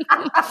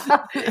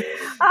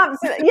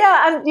 absolutely.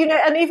 Yeah, and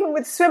and even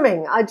with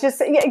swimming,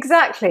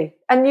 exactly.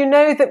 And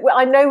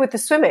I know with the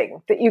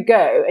swimming that you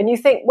go and you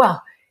think,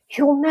 well,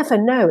 you'll never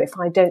know if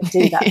I don't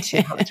do that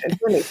 200,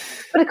 will you?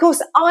 But of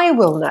course, I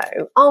will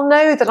know. I'll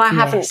know that I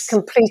haven't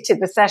completed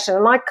the session,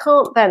 and I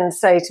can't then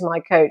say to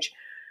my coach,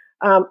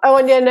 no,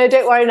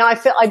 don't worry. No, I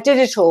feel I did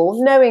it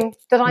all, knowing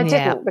that I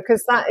didn't,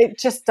 because it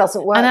just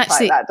doesn't work. And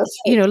actually, like that, does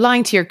it?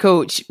 Lying to your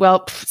coach,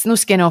 well, it's no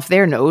skin off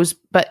their nose,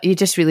 but you're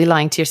just really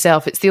lying to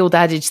yourself. It's the old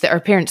adage that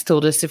our parents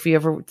told us if we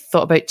ever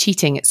thought about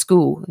cheating at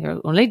school. You're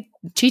only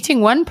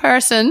cheating one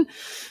person.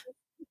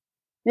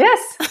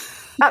 Yes,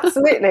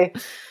 absolutely.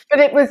 But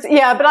it was,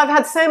 but I've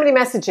had so many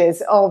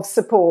messages of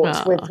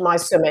support with my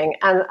swimming,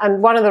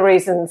 and one of the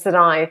reasons that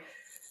I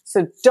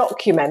sort of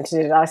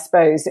documented it, I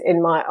suppose,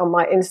 on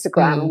my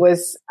Instagram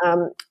was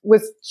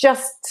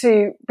just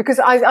because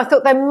I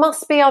thought there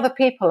must be other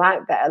people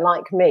out there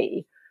like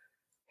me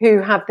who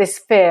have this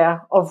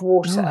fear of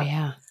water. Oh,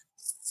 yeah.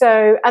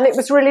 So, and it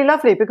was really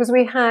lovely because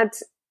we had,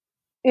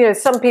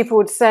 some people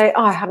would say,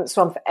 oh, I haven't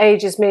swum for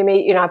ages,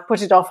 Mimi, I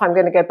put it off, I'm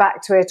going to go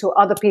back to it, or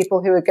other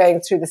people who are going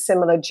through the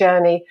similar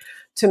journey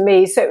to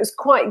me. So it was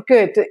quite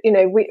good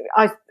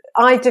that,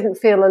 I didn't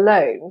feel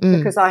alone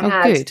because I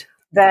had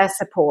their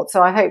support.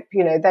 So I hope,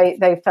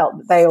 they felt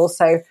that they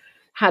also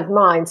had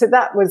mine. So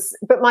that was,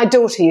 but my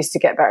daughter used to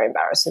get very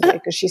embarrassed with me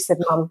because she said,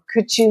 Mum,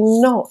 could you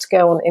not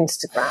go on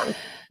Instagram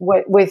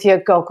with your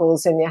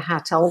goggles and your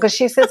hat on? Because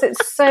she says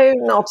it's so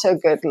not a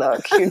good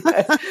look, And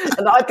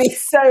I'd be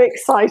so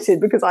excited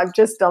because I've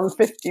just done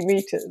 50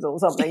 meters or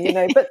something,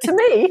 But to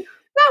me,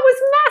 that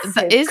was massive.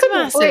 That is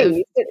massive.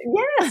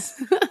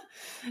 Yes.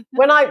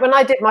 When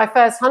I did my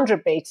first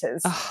 100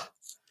 meters,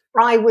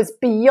 I was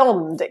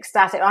beyond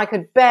ecstatic. I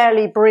could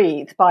barely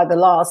breathe by the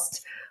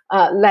last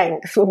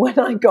length. When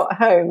I got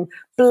home,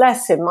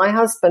 bless him, my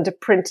husband had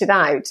printed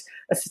out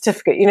a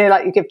certificate,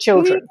 like you give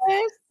children.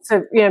 Yes.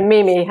 So,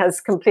 Mimi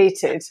has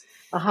completed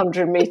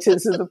 100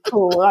 meters of the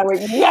pool. I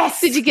went, yes.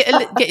 Did you get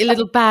your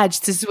little badge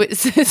to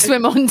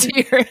swim onto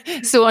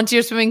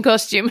your swimming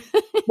costume?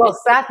 Well,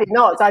 sadly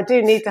not. I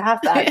do need to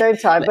have that,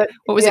 don't I? But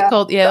what was it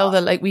called? Yeah, all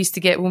the we used to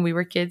get when we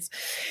were kids.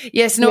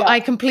 Yes, no, I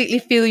completely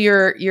feel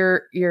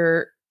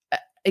your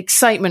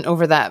excitement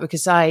over that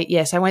because I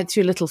went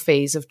through a little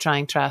phase of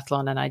trying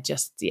triathlon and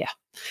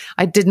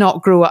I did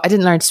not grow up. I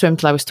didn't learn to swim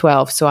till I was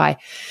 12. So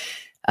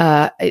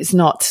it's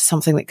not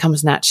something that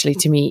comes naturally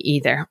to me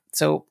either.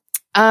 So,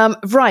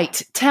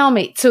 right. Tell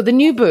me. So the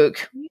new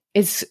book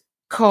is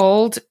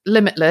called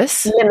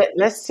Limitless.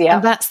 Limitless, yeah.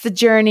 And that's the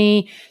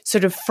journey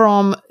sort of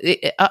from,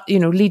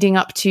 leading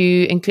up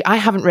to, I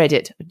haven't read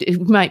it. It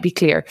might be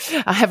clear.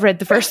 I have read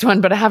the first one,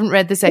 but I haven't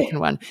read the second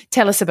one.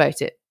 Tell us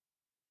about it.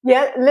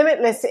 Yeah,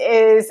 Limitless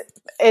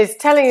is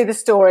telling you the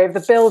story of the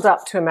build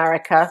up to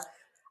America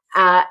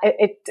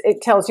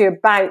It tells you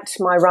about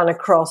my run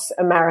across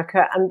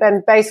America, and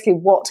then basically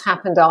what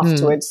happened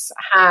afterwards,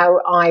 how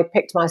I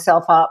picked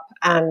myself up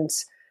and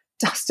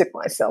dusted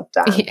myself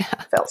down,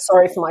 felt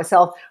sorry for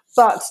myself,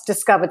 but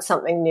discovered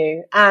something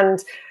new. And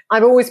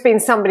I've always been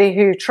somebody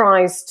who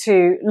tries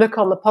to look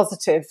on the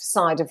positive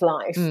side of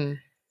life.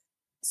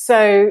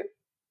 So,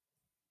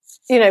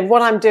 you know,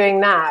 what I'm doing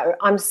now,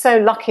 I'm so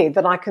lucky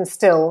that I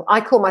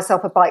call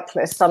myself a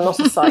bikelist. I'm not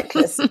a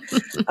cyclist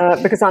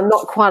because I'm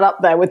not quite up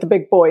there with the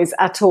big boys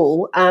at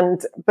all.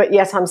 But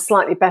yet I'm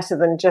slightly better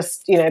than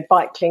just, you know,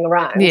 biking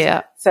around.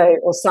 Yeah.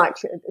 Or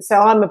cycling. So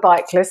I'm a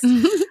bikelist.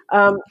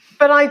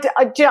 But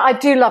I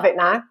do love it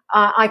now.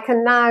 I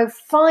can now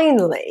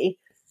finally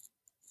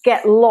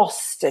get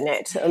lost in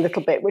it a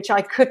little bit, which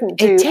I couldn't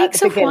do. It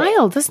takes a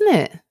while, doesn't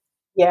it?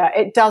 Yeah,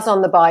 it does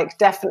on the bike,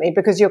 definitely,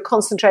 because you're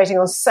concentrating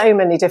on so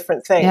many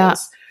different things. Yeah.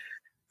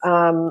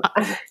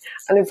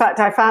 And in fact,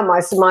 I found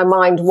my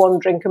mind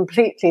wandering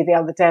completely the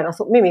other day, and I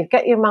thought, Mimi,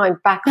 get your mind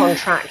back on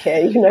track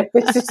here. You know,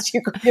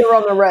 you're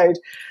on the road.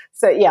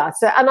 So yeah,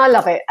 and I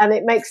love it, and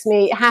it makes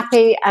me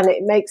happy, and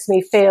it makes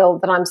me feel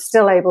that I'm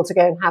still able to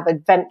go and have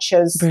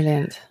adventures.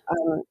 Brilliant.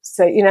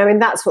 So, you know,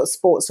 and that's what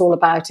sport's all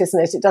about,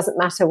 isn't it? It doesn't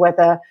matter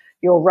whether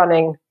you're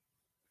running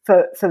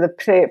for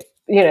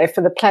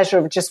the pleasure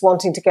of just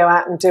wanting to go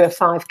out and do a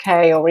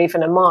 5K or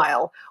even a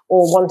mile,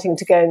 or wanting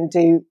to go and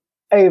do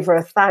over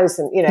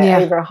 1,000,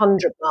 over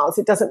 100 miles.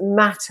 It doesn't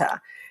matter.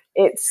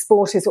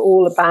 Sport is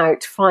all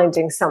about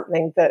finding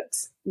something that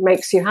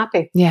makes you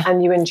happy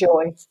and you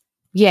enjoy.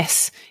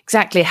 Yes,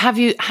 exactly. Have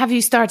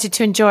you started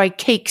to enjoy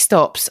cake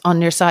stops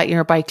on your cycling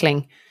or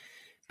biking?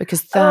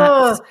 Because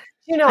that,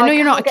 I know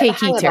you're not a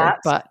cake eater,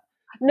 but.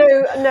 No,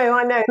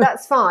 I know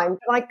that's fine.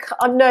 But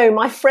I know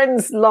my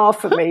friends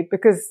laugh at me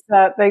because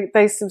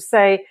they sort of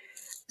say,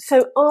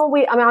 so are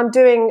we, I mean, I'm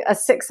doing a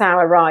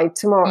 6-hour ride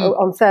tomorrow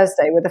on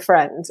Thursday with a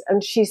friend.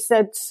 And she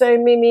said, so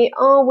Mimi,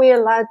 are we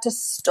allowed to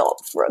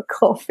stop for a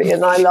coffee?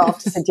 And I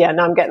laughed. I said, yeah,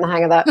 no, I'm getting the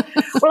hang of that.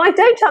 Well, I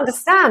don't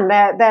understand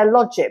their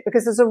logic,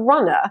 because as a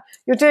runner,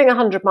 you're doing a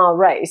 100-mile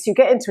race, you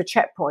get into a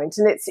checkpoint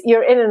and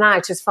you're in and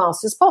out as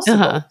fast as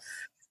possible. Uh-huh.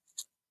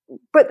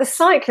 But the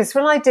cyclists,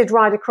 when I did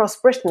ride across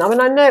Britain, I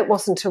mean, I know it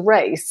wasn't a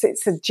race,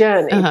 it's a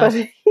journey, but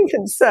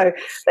even so,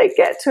 they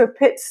get to a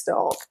pit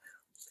stop.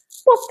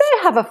 Well,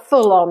 they have a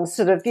full-on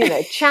sort of,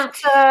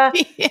 chatter,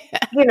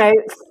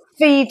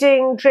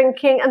 feeding,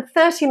 drinking, and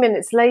 30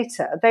 minutes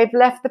later, they've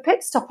left the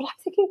pit stop. And I'm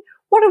thinking,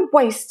 what a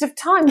waste of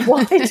time.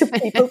 Why do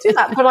people do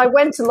that? But I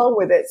went along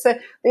with it. So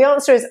the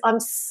answer is I'm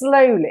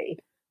slowly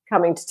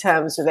coming to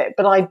terms with it,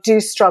 but I do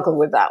struggle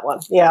with that one.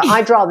 Yeah,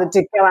 I'd rather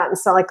go out and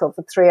cycle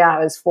for 3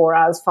 hours, 4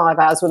 hours, 5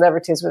 hours, whatever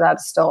it is, without a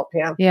stop.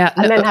 Yeah,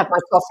 and then have my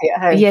coffee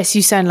at home. Yes,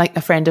 you sound like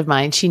a friend of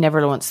mine. She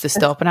never wants to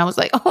stop, and I was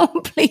like, "Oh,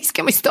 please,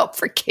 can we stop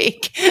for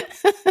cake?"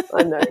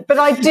 I know, but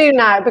I do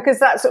now, because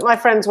that's what my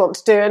friends want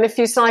to do. And if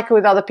you cycle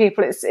with other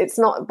people, it's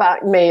not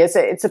about me, is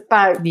it? It's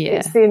about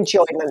it's the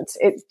enjoyment.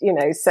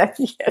 So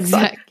yes,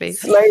 exactly. I'm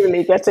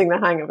slowly getting the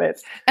hang of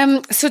it.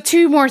 So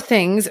 2 more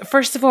things.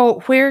 First of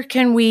all, where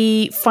can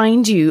we find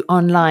you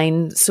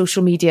online,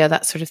 social media,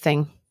 that sort of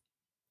thing?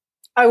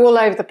 Oh, all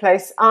over the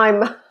place.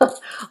 I'm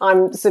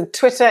sort of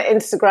Twitter,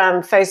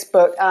 Instagram,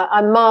 Facebook.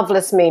 I'm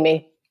Marvelous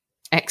Mimi.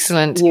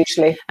 Excellent.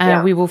 Usually.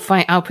 We will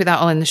I'll put that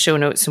all in the show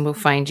notes and we'll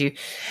find you.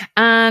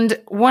 And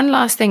one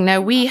last thing.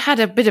 Now, we had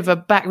a bit of a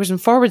backwards and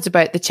forwards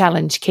about the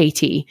challenge,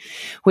 Katie,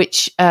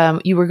 which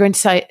you were going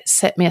to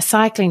set me a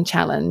cycling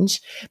challenge,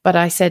 but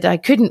I said I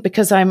couldn't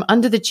because I'm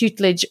under the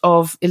tutelage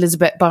of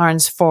Elizabeth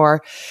Barnes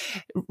for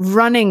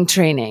running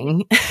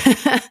training.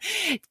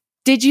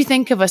 Did you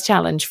think of a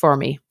challenge for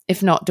me?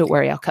 If not, don't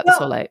worry, I'll cut this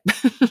all out.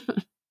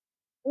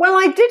 Well,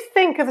 I did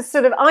think of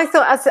I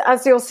thought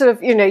as you're sort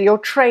of, you're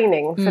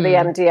training for the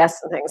MDS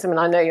and things. I mean,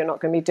 I know you're not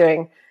going to be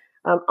doing,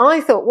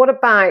 I thought, what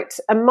about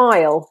a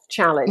mile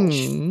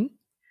challenge?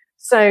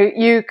 So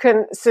you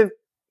can sort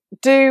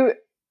of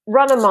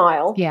run a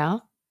mile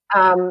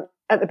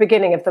at the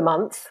beginning of the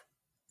month,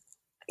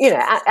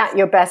 at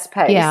your best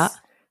pace. Yeah.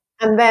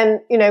 And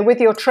then, with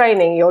your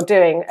training you're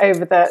doing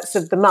over the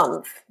sort of the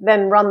month,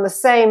 then run the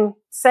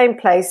same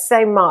place,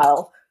 same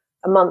mile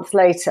a month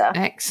later.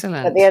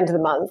 Excellent. At the end of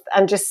the month,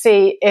 and just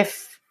see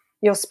if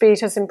your speed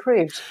has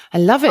improved. I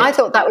love it. I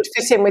thought that would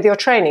fit in with your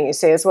training, you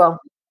see, as well.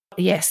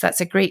 Yes, that's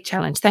a great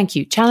challenge. Thank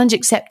you. Challenge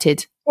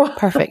accepted.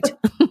 Perfect.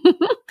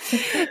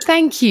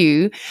 Thank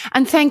you.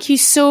 And thank you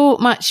so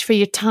much for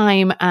your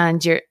time and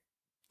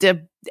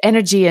the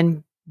energy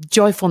and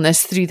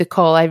joyfulness through the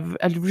call. I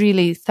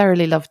really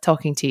thoroughly loved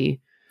talking to you.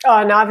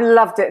 Oh, no, I've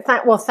loved it.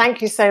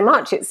 Thank you so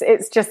much.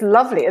 It's just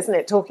lovely, isn't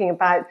it, talking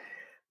about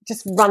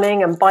just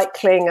running and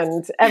biking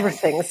and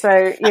everything.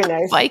 So,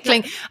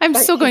 biking. I'm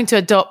still going to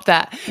adopt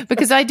that,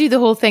 because I do the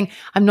whole thing.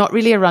 I'm not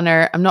really a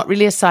runner. I'm not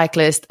really a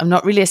cyclist. I'm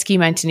not really a ski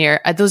mountaineer.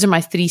 Those are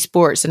my 3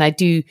 sports, and I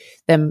do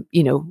them,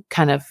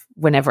 kind of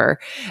whenever,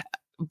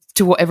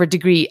 to whatever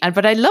degree.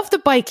 But I love the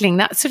biking.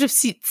 That sort of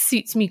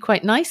suits me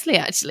quite nicely,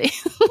 actually.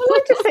 Well,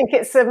 I just think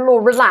it's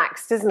more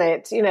relaxed, isn't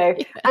it?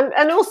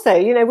 And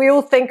also, we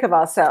all think of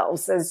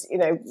ourselves as,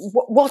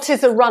 what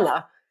is a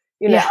runner?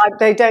 You know,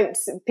 they don't,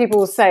 people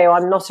will say, oh,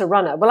 I'm not a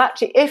runner. Well,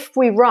 actually, if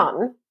we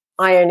run,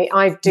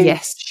 I do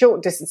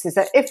short distances.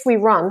 So if we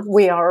run,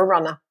 we are a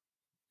runner.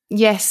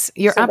 Yes,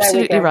 you're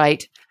absolutely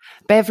right.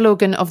 Bev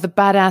Logan of the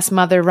Badass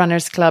Mother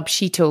Runners Club,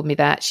 she told me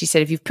that. She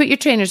said, if you've put your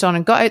trainers on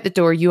and got out the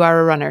door, you are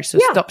a runner. So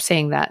stop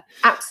saying that.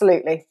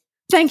 Absolutely.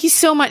 Thank you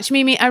so much,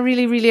 Mimi. I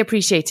really, really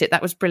appreciate it.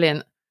 That was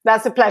brilliant.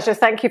 That's a pleasure.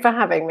 Thank you for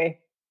having me.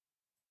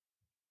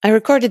 I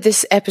recorded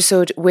this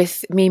episode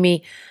with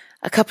Mimi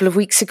a couple of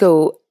weeks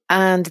ago,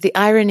 and the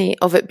irony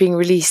of it being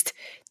released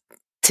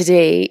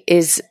today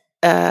is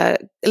a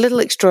little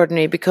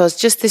extraordinary, because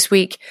just this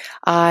week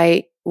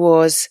I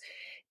was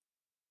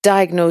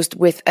diagnosed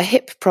with a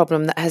hip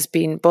problem that has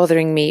been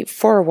bothering me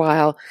for a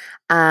while,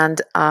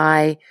 and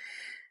I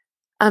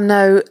am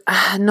now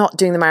not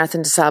doing the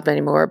Marathon des Sables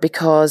anymore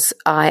because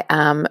I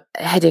am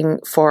heading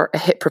for a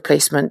hip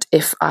replacement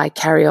if I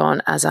carry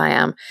on as I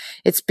am.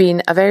 It's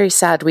been a very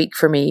sad week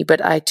for me,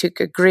 but I took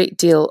a great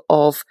deal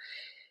of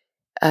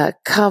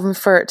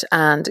comfort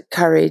and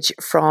courage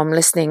from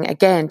listening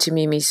again to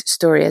Mimi's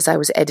story as I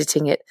was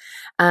editing it.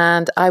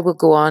 And I will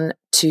go on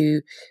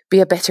to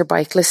be a better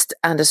bicyclist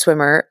and a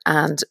swimmer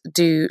and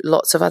do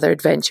lots of other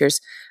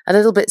adventures. A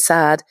little bit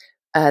sad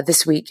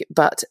this week,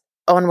 but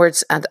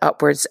onwards and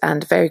upwards,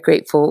 and very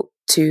grateful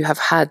to have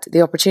had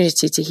the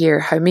opportunity to hear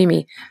how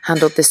Mimi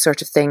handled this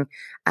sort of thing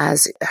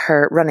as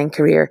her running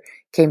career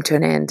came to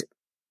an end.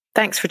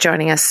 Thanks for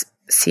joining us.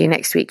 See you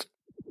next week.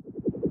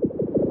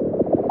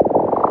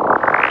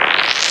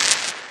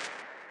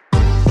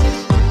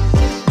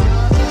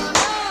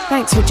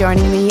 Thanks for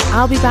joining me.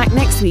 I'll be back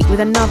next week with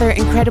another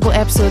incredible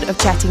episode of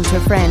Chatting to a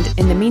Friend.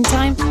 In the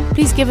meantime,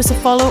 please give us a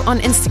follow on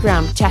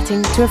Instagram,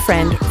 Chatting to a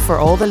Friend, for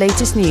all the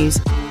latest news.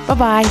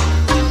 Bye-bye.